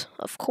beds,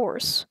 of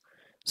course.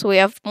 So we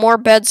have more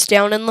beds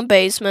down in the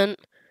basement.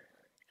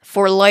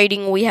 For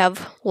lighting, we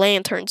have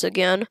lanterns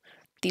again.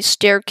 The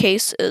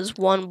staircase is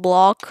 1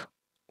 block.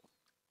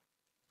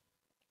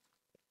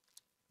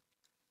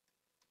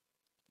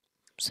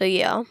 So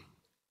yeah,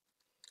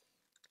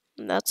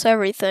 that's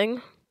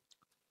everything.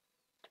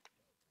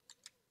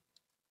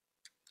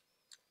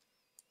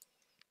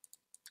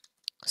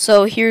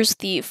 So here's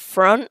the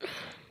front,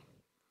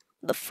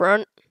 the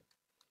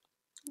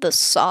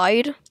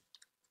side,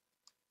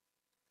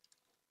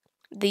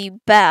 the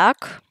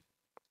back,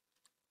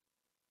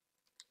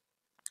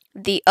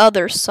 the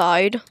other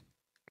side,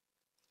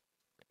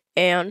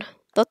 and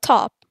the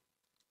top.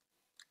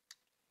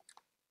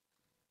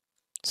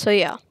 So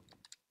yeah,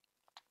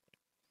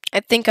 I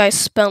think I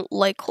spent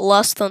like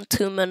less than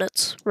 2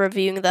 minutes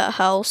reviewing that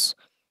house.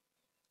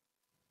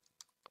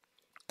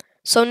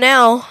 So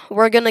now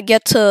we're gonna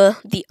get to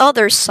the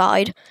other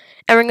side,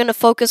 and we're gonna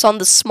focus on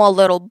the small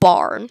little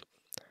barn.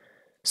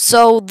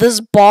 So this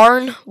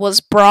barn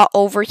was brought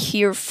over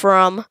here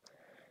from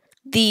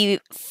the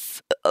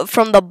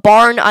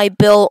barn I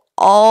built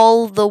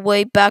all the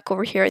way back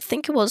over here. I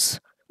think it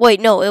was, wait,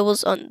 no, it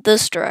was on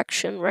this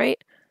direction,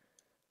 right?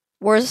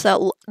 Where's that?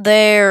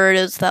 There it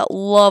is, that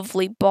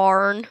lovely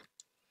barn.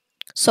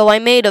 So I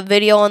made a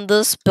video on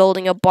this,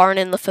 building a barn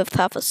in the 5th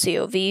half of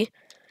COV.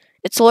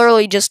 It's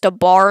literally just a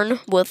barn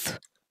with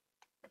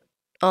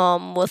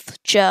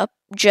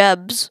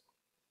jebs.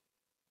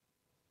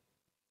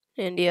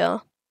 And yeah.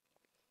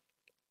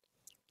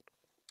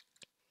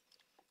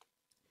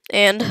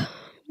 And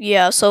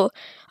yeah, so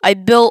I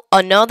built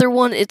another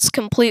one. It's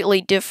completely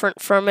different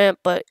from it,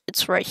 but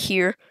it's right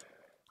here.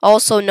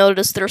 Also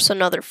notice there's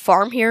another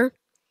farm here.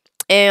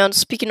 And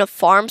speaking of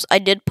farms, I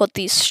did put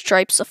these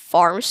stripes of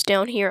farms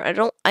down here. I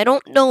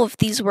don't know if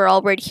these were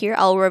already here.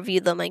 I'll review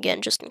them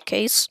again just in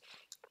case.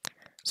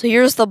 So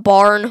here's the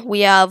barn.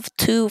 We have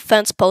 2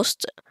 fence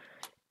posts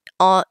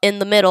in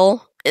the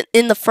middle.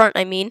 In the front,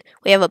 I mean.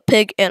 We have a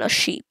pig and a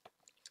sheep.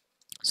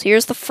 So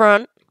here's the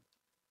front.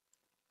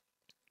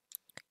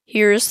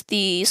 Here's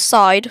the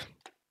side.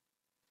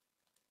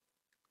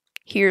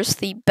 Here's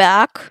the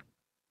back.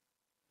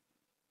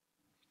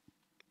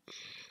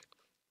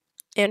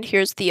 And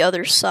here's the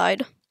other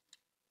side.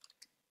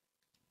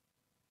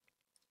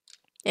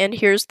 And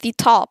here's the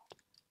top.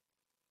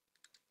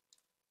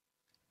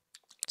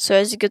 So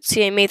as you can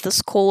see, I made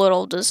this cool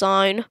little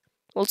design.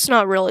 Well, it's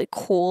not really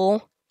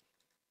cool.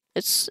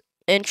 It's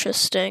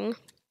interesting.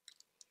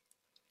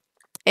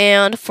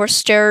 And for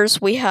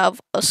stairs, we have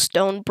a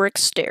stone brick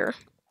stair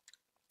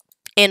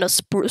and a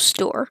spruce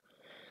door.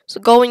 So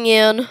going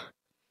in,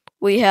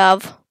 we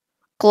have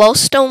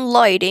glowstone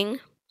lighting.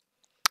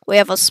 We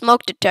have a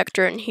smoke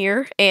detector in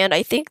here, and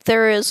I think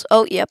there is,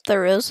 oh, yep,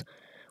 there is.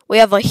 We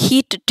have a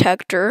heat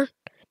detector,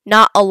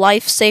 not a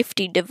life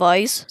safety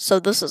device, so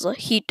this is a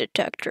heat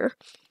detector.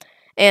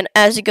 And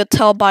as you could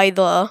tell by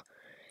the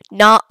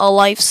not a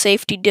life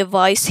safety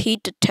device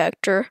heat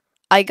detector,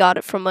 I got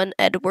it from an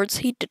Edwards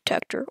heat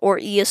detector, or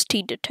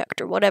EST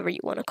detector, whatever you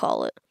want to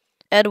call it.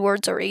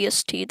 Edwards or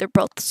EST, they're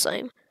both the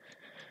same.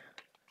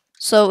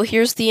 So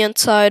here's the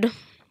inside.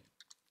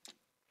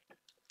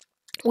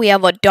 We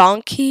have a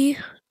donkey,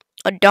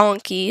 a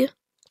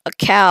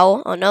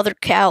cow, another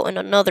cow, and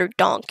another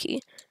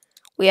donkey.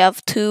 We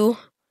have 2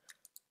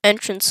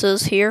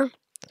 entrances here.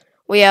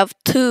 We have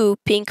 2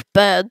 pink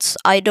beds.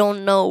 I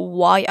don't know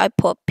why I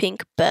put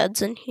pink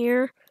beds in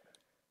here.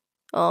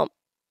 Okay,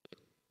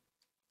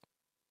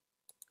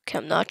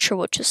 I'm not sure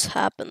what just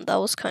happened. That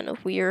was kind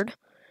of weird.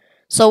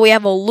 So we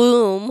have a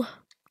loom.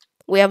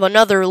 We have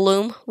another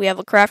loom. We have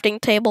a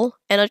crafting table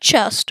and a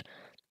chest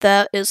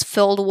that is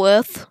filled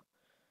with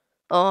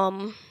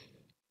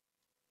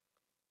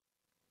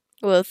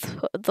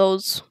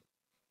those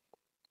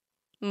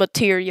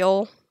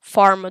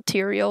farm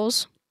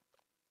materials.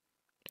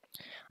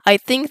 I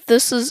think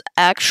this is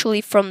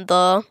actually from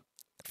the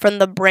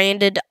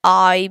branded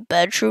I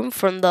bedroom,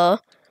 from the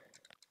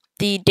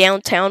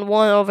downtown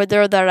one over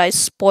there that I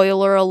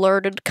spoiler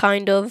alerted,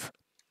 kind of.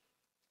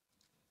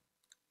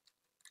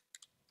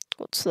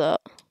 What's that?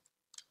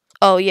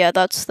 Oh yeah,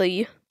 that's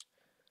the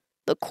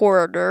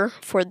corridor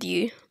for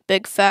the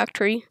big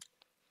factory.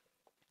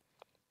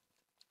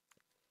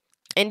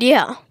 And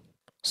yeah.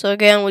 So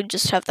again, we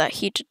just have that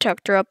heat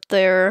detector up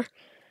there,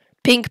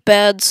 pink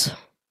beds,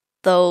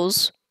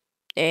 those,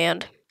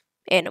 and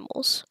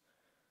animals.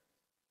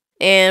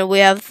 And we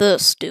have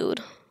this dude.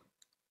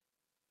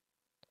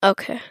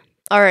 Okay.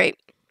 Alright.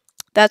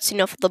 That's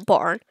enough of the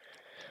barn.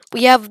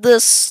 We have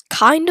this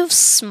kind of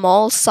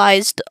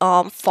small-sized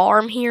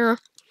farm here.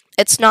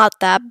 It's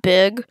not that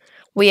big.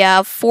 We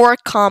have 4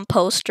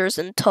 composters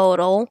in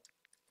total.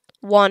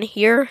 1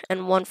 here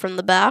and 1 from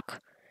the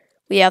back.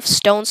 We have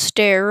stone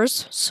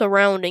stairs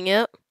surrounding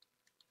it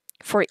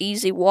for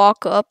easy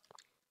walk up.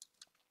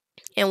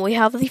 And we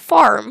have the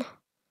farm,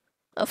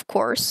 of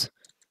course.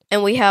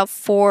 And we have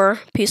 4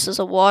 pieces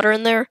of water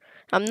in there.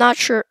 I'm not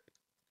sure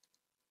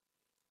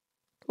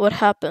what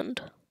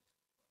happened.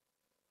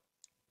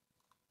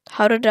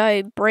 How did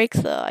I break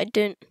that? I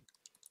didn't.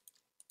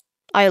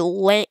 I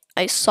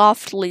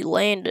softly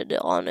landed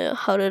on it.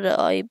 How did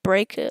I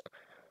break it?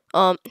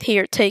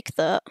 Here, take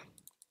that.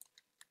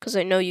 Because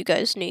I know you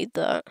guys need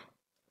that.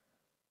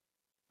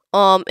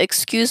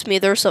 Excuse me,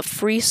 there's a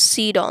free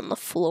seat on the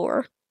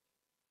floor.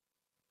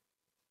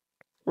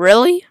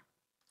 Really?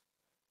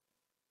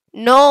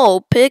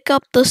 No, pick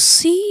up the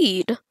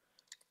seed.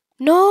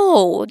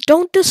 No,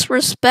 don't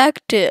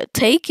disrespect it.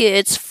 Take it,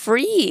 it's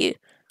free.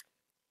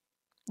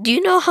 Do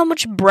you know how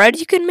much bread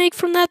you can make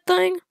from that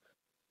thing?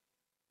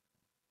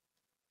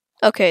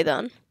 Okay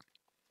then.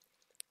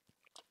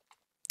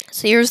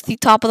 So here's the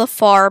top of the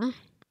farm.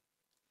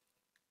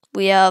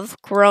 We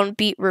have grown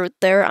beetroot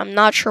there. I'm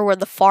not sure where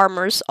the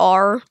farmers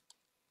are.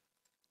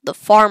 The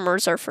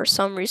farmers are for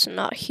some reason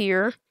not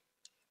here.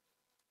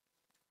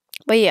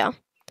 But yeah.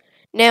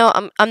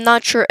 Now I'm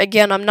not sure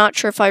again, I'm not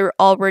sure if I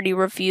already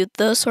reviewed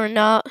this or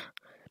not.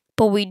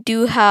 But we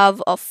do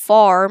have a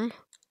farm.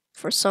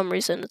 For some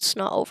reason it's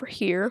not over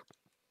here.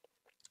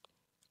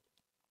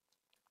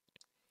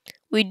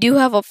 We do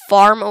have a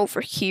farm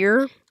over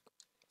here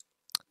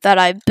that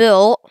I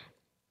built.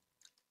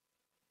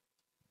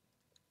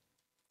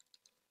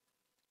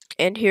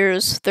 And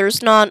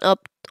there's none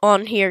up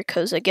on here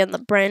because again the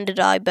branded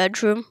I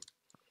bedroom.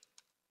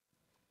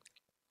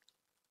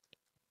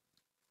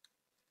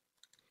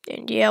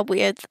 And yeah,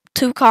 we had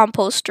 2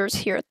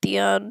 composters here at the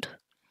end.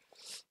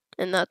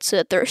 And that's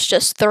it. There's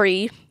just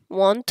 3.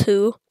 1,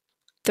 2,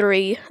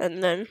 3,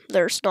 and then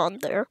there's none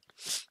there.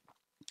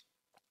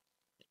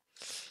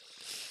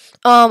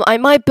 I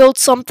might build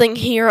something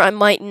here, I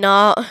might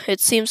not. It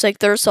seems like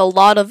there's a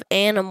lot of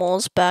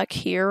animals back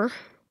here.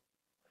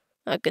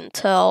 I can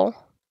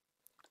tell.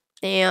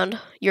 And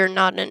you're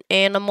not an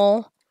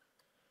animal.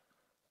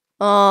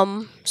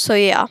 So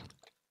yeah.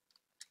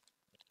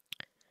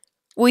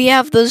 We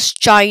have this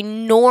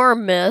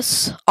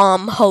ginormous,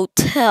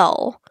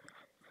 hotel.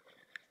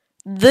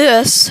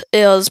 This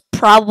is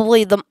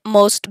probably the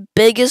most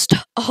biggest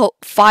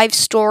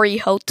 5-story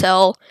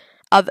hotel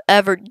I've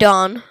ever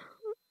done.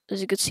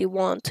 As you can see,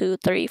 1, 2,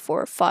 3,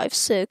 4, 5,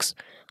 6.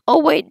 Oh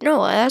wait,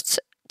 no, it's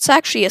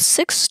actually a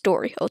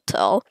 6-story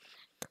hotel.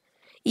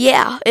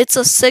 Yeah, it's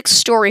a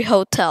 6-story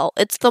hotel.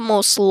 It's the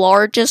most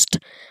largest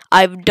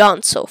I've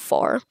done so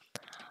far.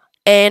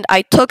 And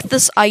I took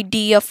this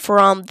idea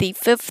from the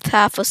 5th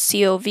half of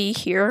COV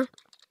here.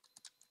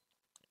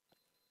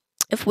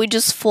 If we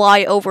just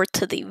fly over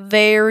to the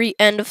very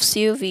end of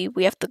COV,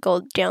 we have to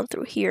go down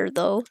through here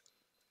though.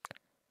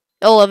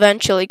 It'll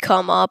eventually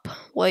come up.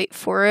 Wait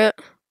for it.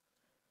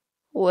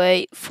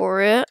 Wait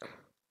for it.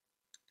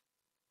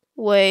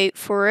 Wait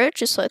for it.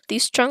 Just let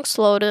these chunks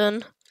load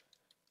in.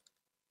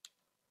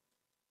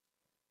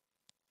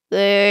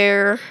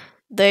 There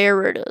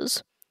it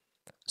is.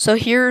 So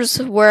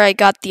here's where I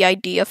got the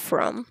idea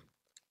from.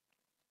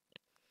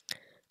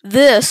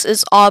 This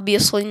is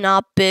obviously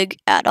not big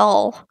at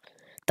all.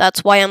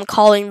 That's why I'm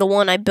calling the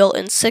one I built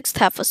in 6th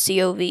half of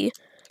COV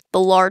the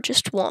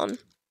largest one.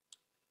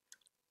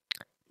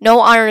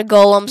 No iron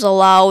golems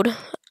allowed.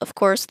 Of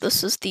course,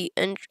 this is the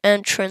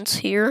entrance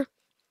here.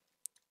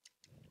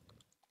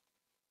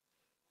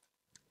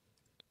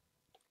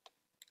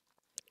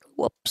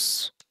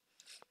 Whoops.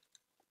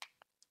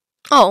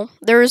 Oh,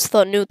 there's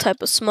the new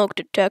type of smoke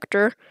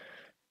detector.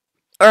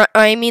 Or,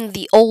 I mean,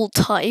 the old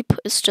type.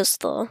 It's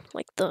just I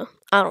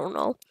don't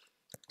know.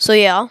 So,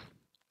 yeah.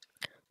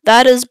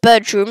 That is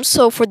bedrooms.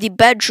 So, for the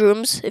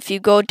bedrooms, if you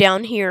go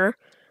down here,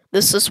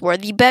 this is where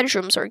the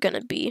bedrooms are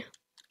gonna be.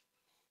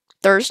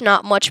 There's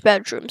not much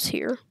bedrooms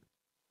here.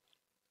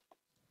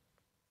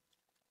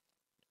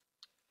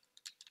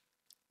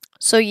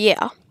 So,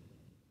 yeah.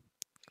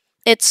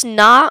 It's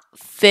not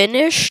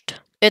finished.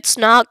 It's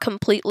not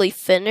completely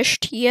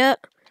finished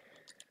yet.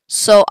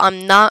 So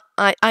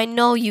I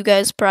know you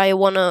guys probably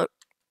wanna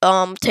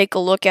take a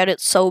look at it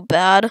so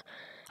bad.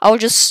 I'll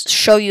just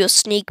show you a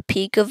sneak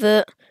peek of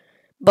it.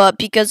 But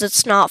because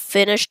it's not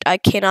finished, I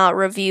cannot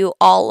review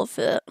all of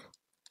it.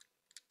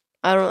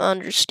 I don't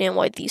understand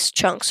why these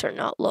chunks are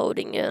not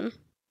loading in.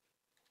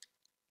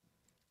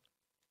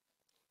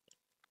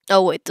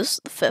 Oh wait, this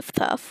is the 5th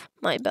half.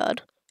 My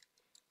bad.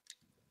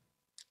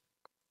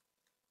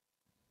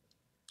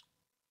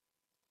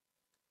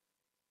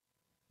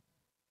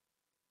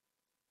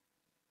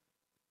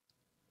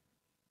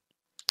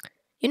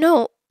 You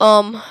know,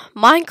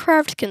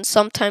 Minecraft can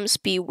sometimes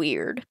be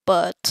weird,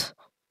 but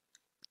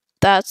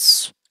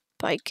that's,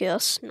 I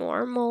guess,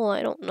 normal.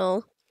 I don't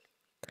know.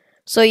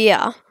 So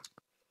yeah.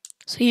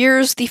 So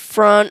here's the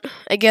front.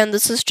 Again,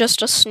 this is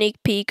just a sneak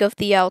peek of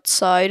the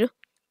outside.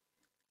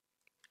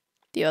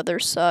 The other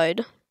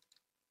side.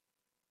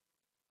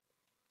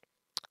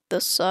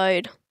 This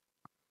side.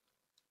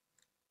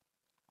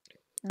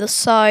 This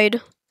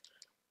side.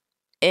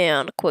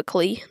 And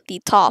quickly, the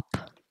top.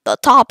 The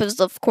top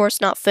is, of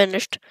course, not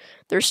finished.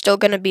 There's still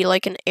gonna be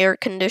like an air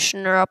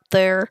conditioner up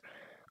there.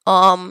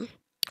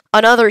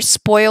 Another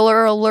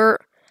spoiler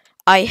alert,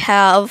 I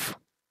have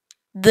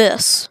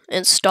this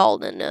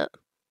installed in it.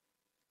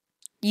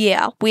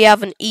 Yeah, we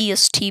have an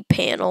EST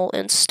panel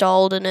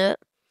installed in it.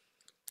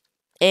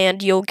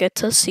 And you'll get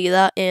to see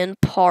that in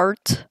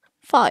part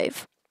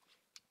 5.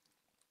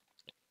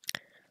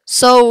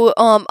 So,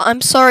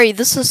 I'm sorry,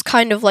 this is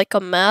kind of like a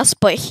mess,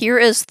 but here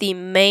is the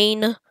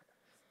main,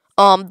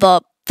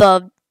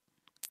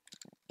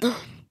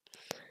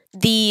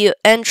 the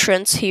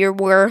entrance here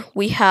where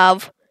we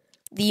have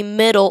the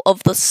middle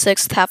of the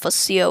sixth half of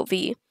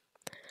COV.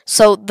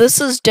 So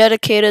this is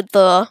dedicated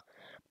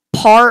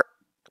part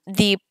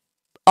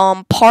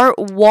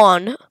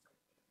 1,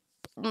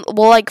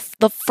 well, like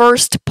the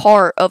first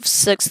part of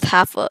sixth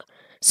half of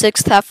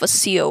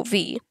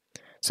COV.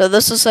 So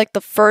this is like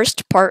the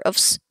first part of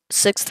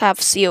sixth half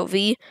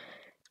COV,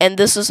 and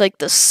this is like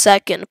the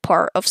second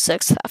part of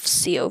sixth half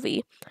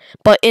COV.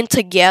 But in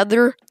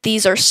together,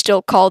 these are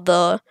still called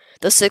the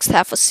sixth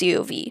half of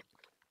COV.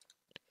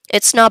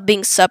 It's not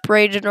being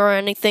separated or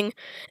anything.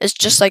 It's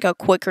just like a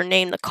quicker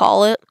name to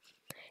call it.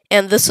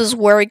 And this is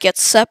where it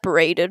gets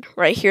separated,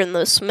 right here in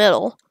this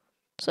middle.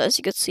 So as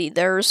you can see,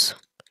 there's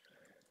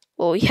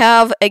what we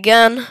have.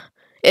 Again,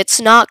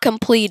 it's not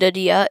completed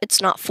yet.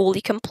 It's not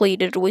fully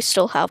completed. We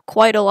still have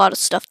quite a lot of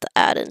stuff to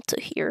add into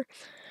here.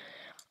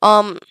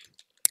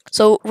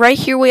 So right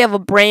here we have a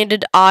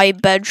branded I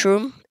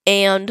bedroom,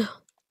 and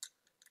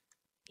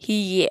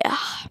yeah,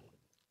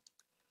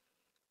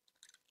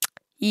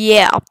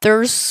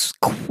 there's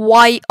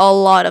quite a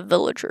lot of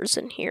villagers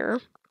in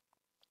here.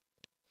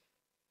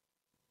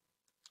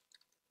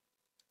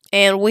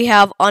 And we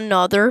have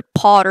another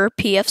Potter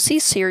PFC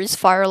series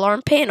fire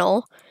alarm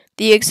panel,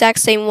 the exact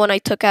same one I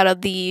took out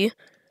of the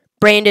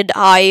branded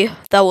I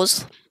that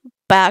was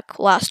back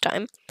last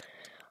time.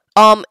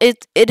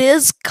 It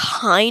is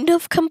kind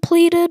of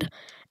completed,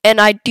 and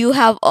I do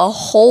have a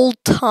whole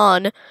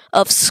ton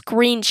of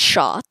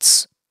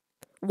screenshots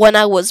when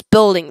I was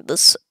building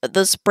this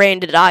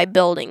branded I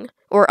building,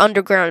 or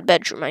underground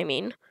bedroom, I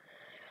mean.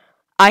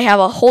 I have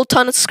a whole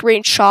ton of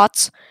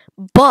screenshots,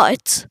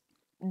 but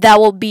that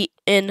will be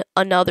in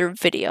another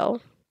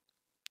video.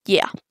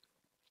 Yeah.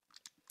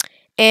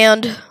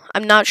 And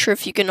I'm not sure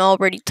if you can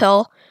already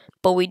tell,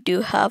 but we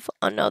do have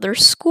another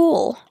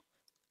school.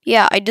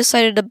 Yeah, I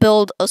decided to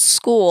build a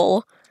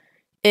school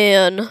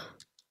in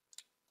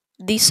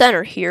the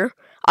center here.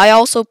 I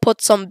also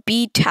put some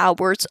bee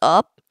towers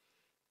up.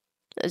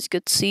 As you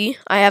can see,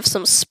 I have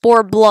some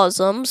spore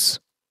blossoms.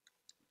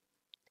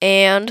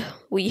 And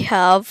we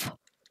have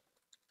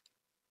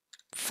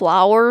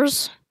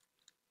flowers,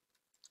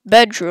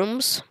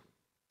 bedrooms.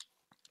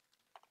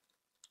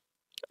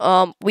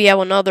 We have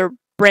another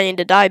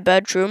branded I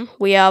bedroom.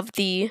 We have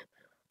the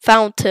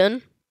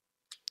fountain.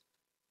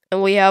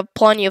 And we have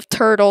plenty of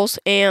turtles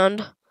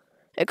and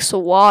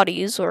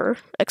exowatis or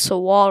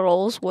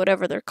exowaddles,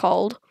 whatever they're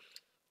called.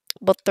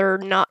 But they're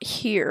not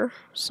here.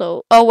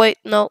 So, oh wait,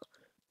 no.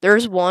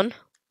 There's one.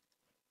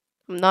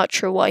 I'm not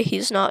sure why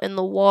he's not in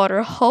the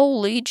water.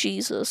 Holy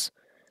Jesus.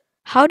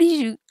 How'd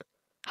you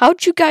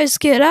guys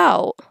get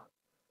out?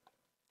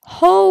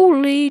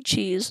 Holy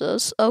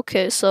Jesus.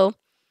 Okay, so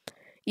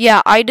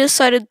yeah, I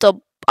decided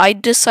to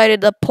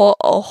put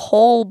a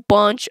whole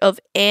bunch of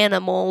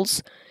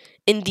animals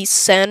in the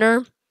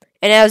center,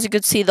 and as you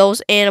can see,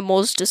 those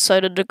animals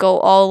decided to go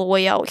all the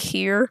way out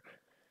here.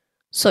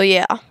 So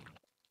yeah.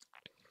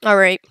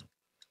 Alright.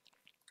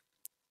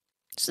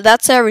 So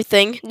that's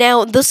everything.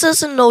 Now, this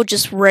isn't no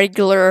just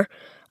regular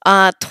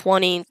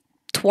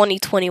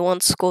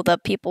 2021 school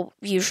that people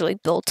usually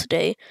build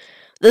today.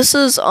 This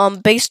is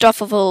based off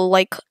of a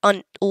late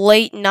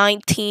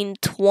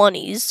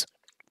 1920s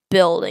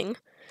building.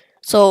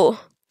 So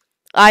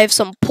I have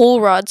some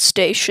pull rod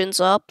stations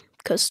up,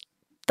 because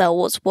that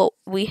was what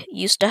we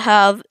used to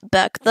have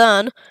back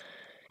then.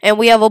 And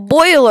we have a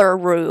boiler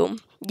room.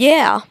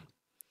 Yeah.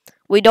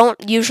 We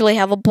don't usually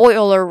have a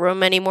boiler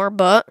room anymore,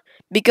 but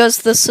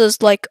because this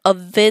is like a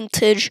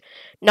vintage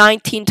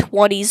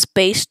 1920s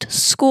based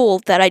school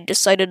that I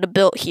decided to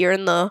build here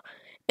in the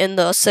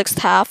sixth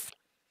half,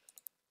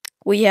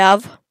 we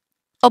have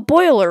a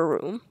boiler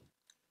room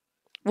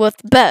with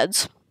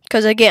beds.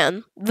 Because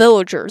again,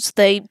 villagers,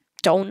 they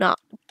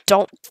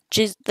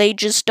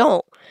just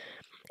don't.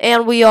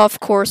 And we of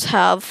course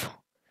have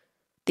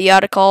the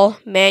article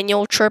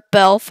manual trip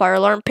bell fire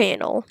alarm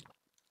panel.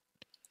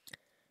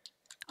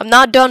 I'm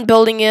not done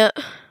building it.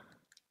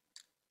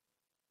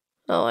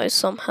 Oh, I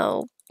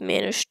somehow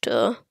managed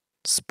to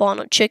spawn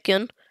a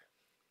chicken.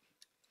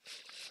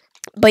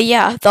 But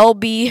yeah, that'll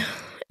be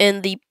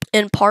in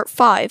part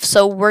 5.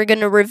 So we're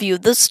gonna review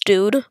this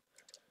dude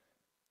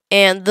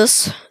and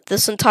this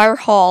entire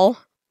hall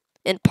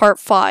in part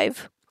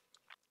 5.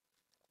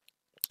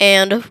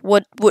 And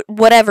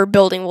whatever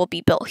building will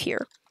be built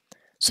here.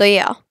 So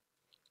yeah.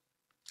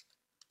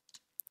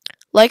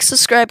 Like,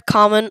 subscribe,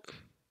 comment.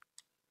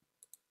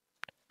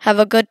 Have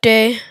a good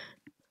day.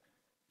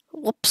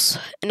 Whoops.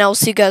 And I'll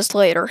see you guys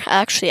later.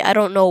 Actually, I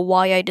don't know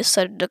why I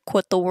decided to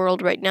quit the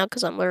world right now,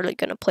 because I'm literally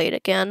going to play it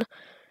again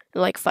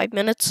in like 5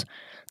 minutes.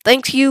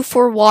 Thank you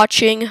for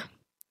watching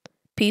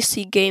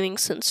PC Gaming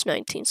since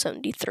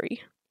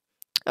 1973.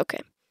 Okay.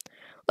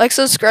 Like,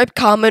 subscribe,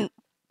 comment.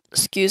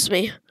 Excuse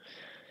me.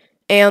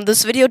 And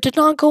this video did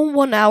not go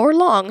 1 hour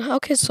long.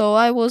 Okay, so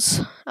I was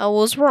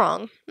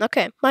wrong.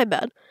 Okay, my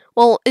bad.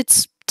 Well,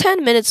 it's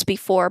 10 minutes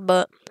before,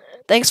 but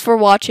thanks for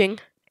watching,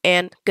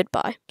 and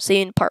goodbye. See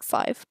you in part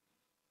 5.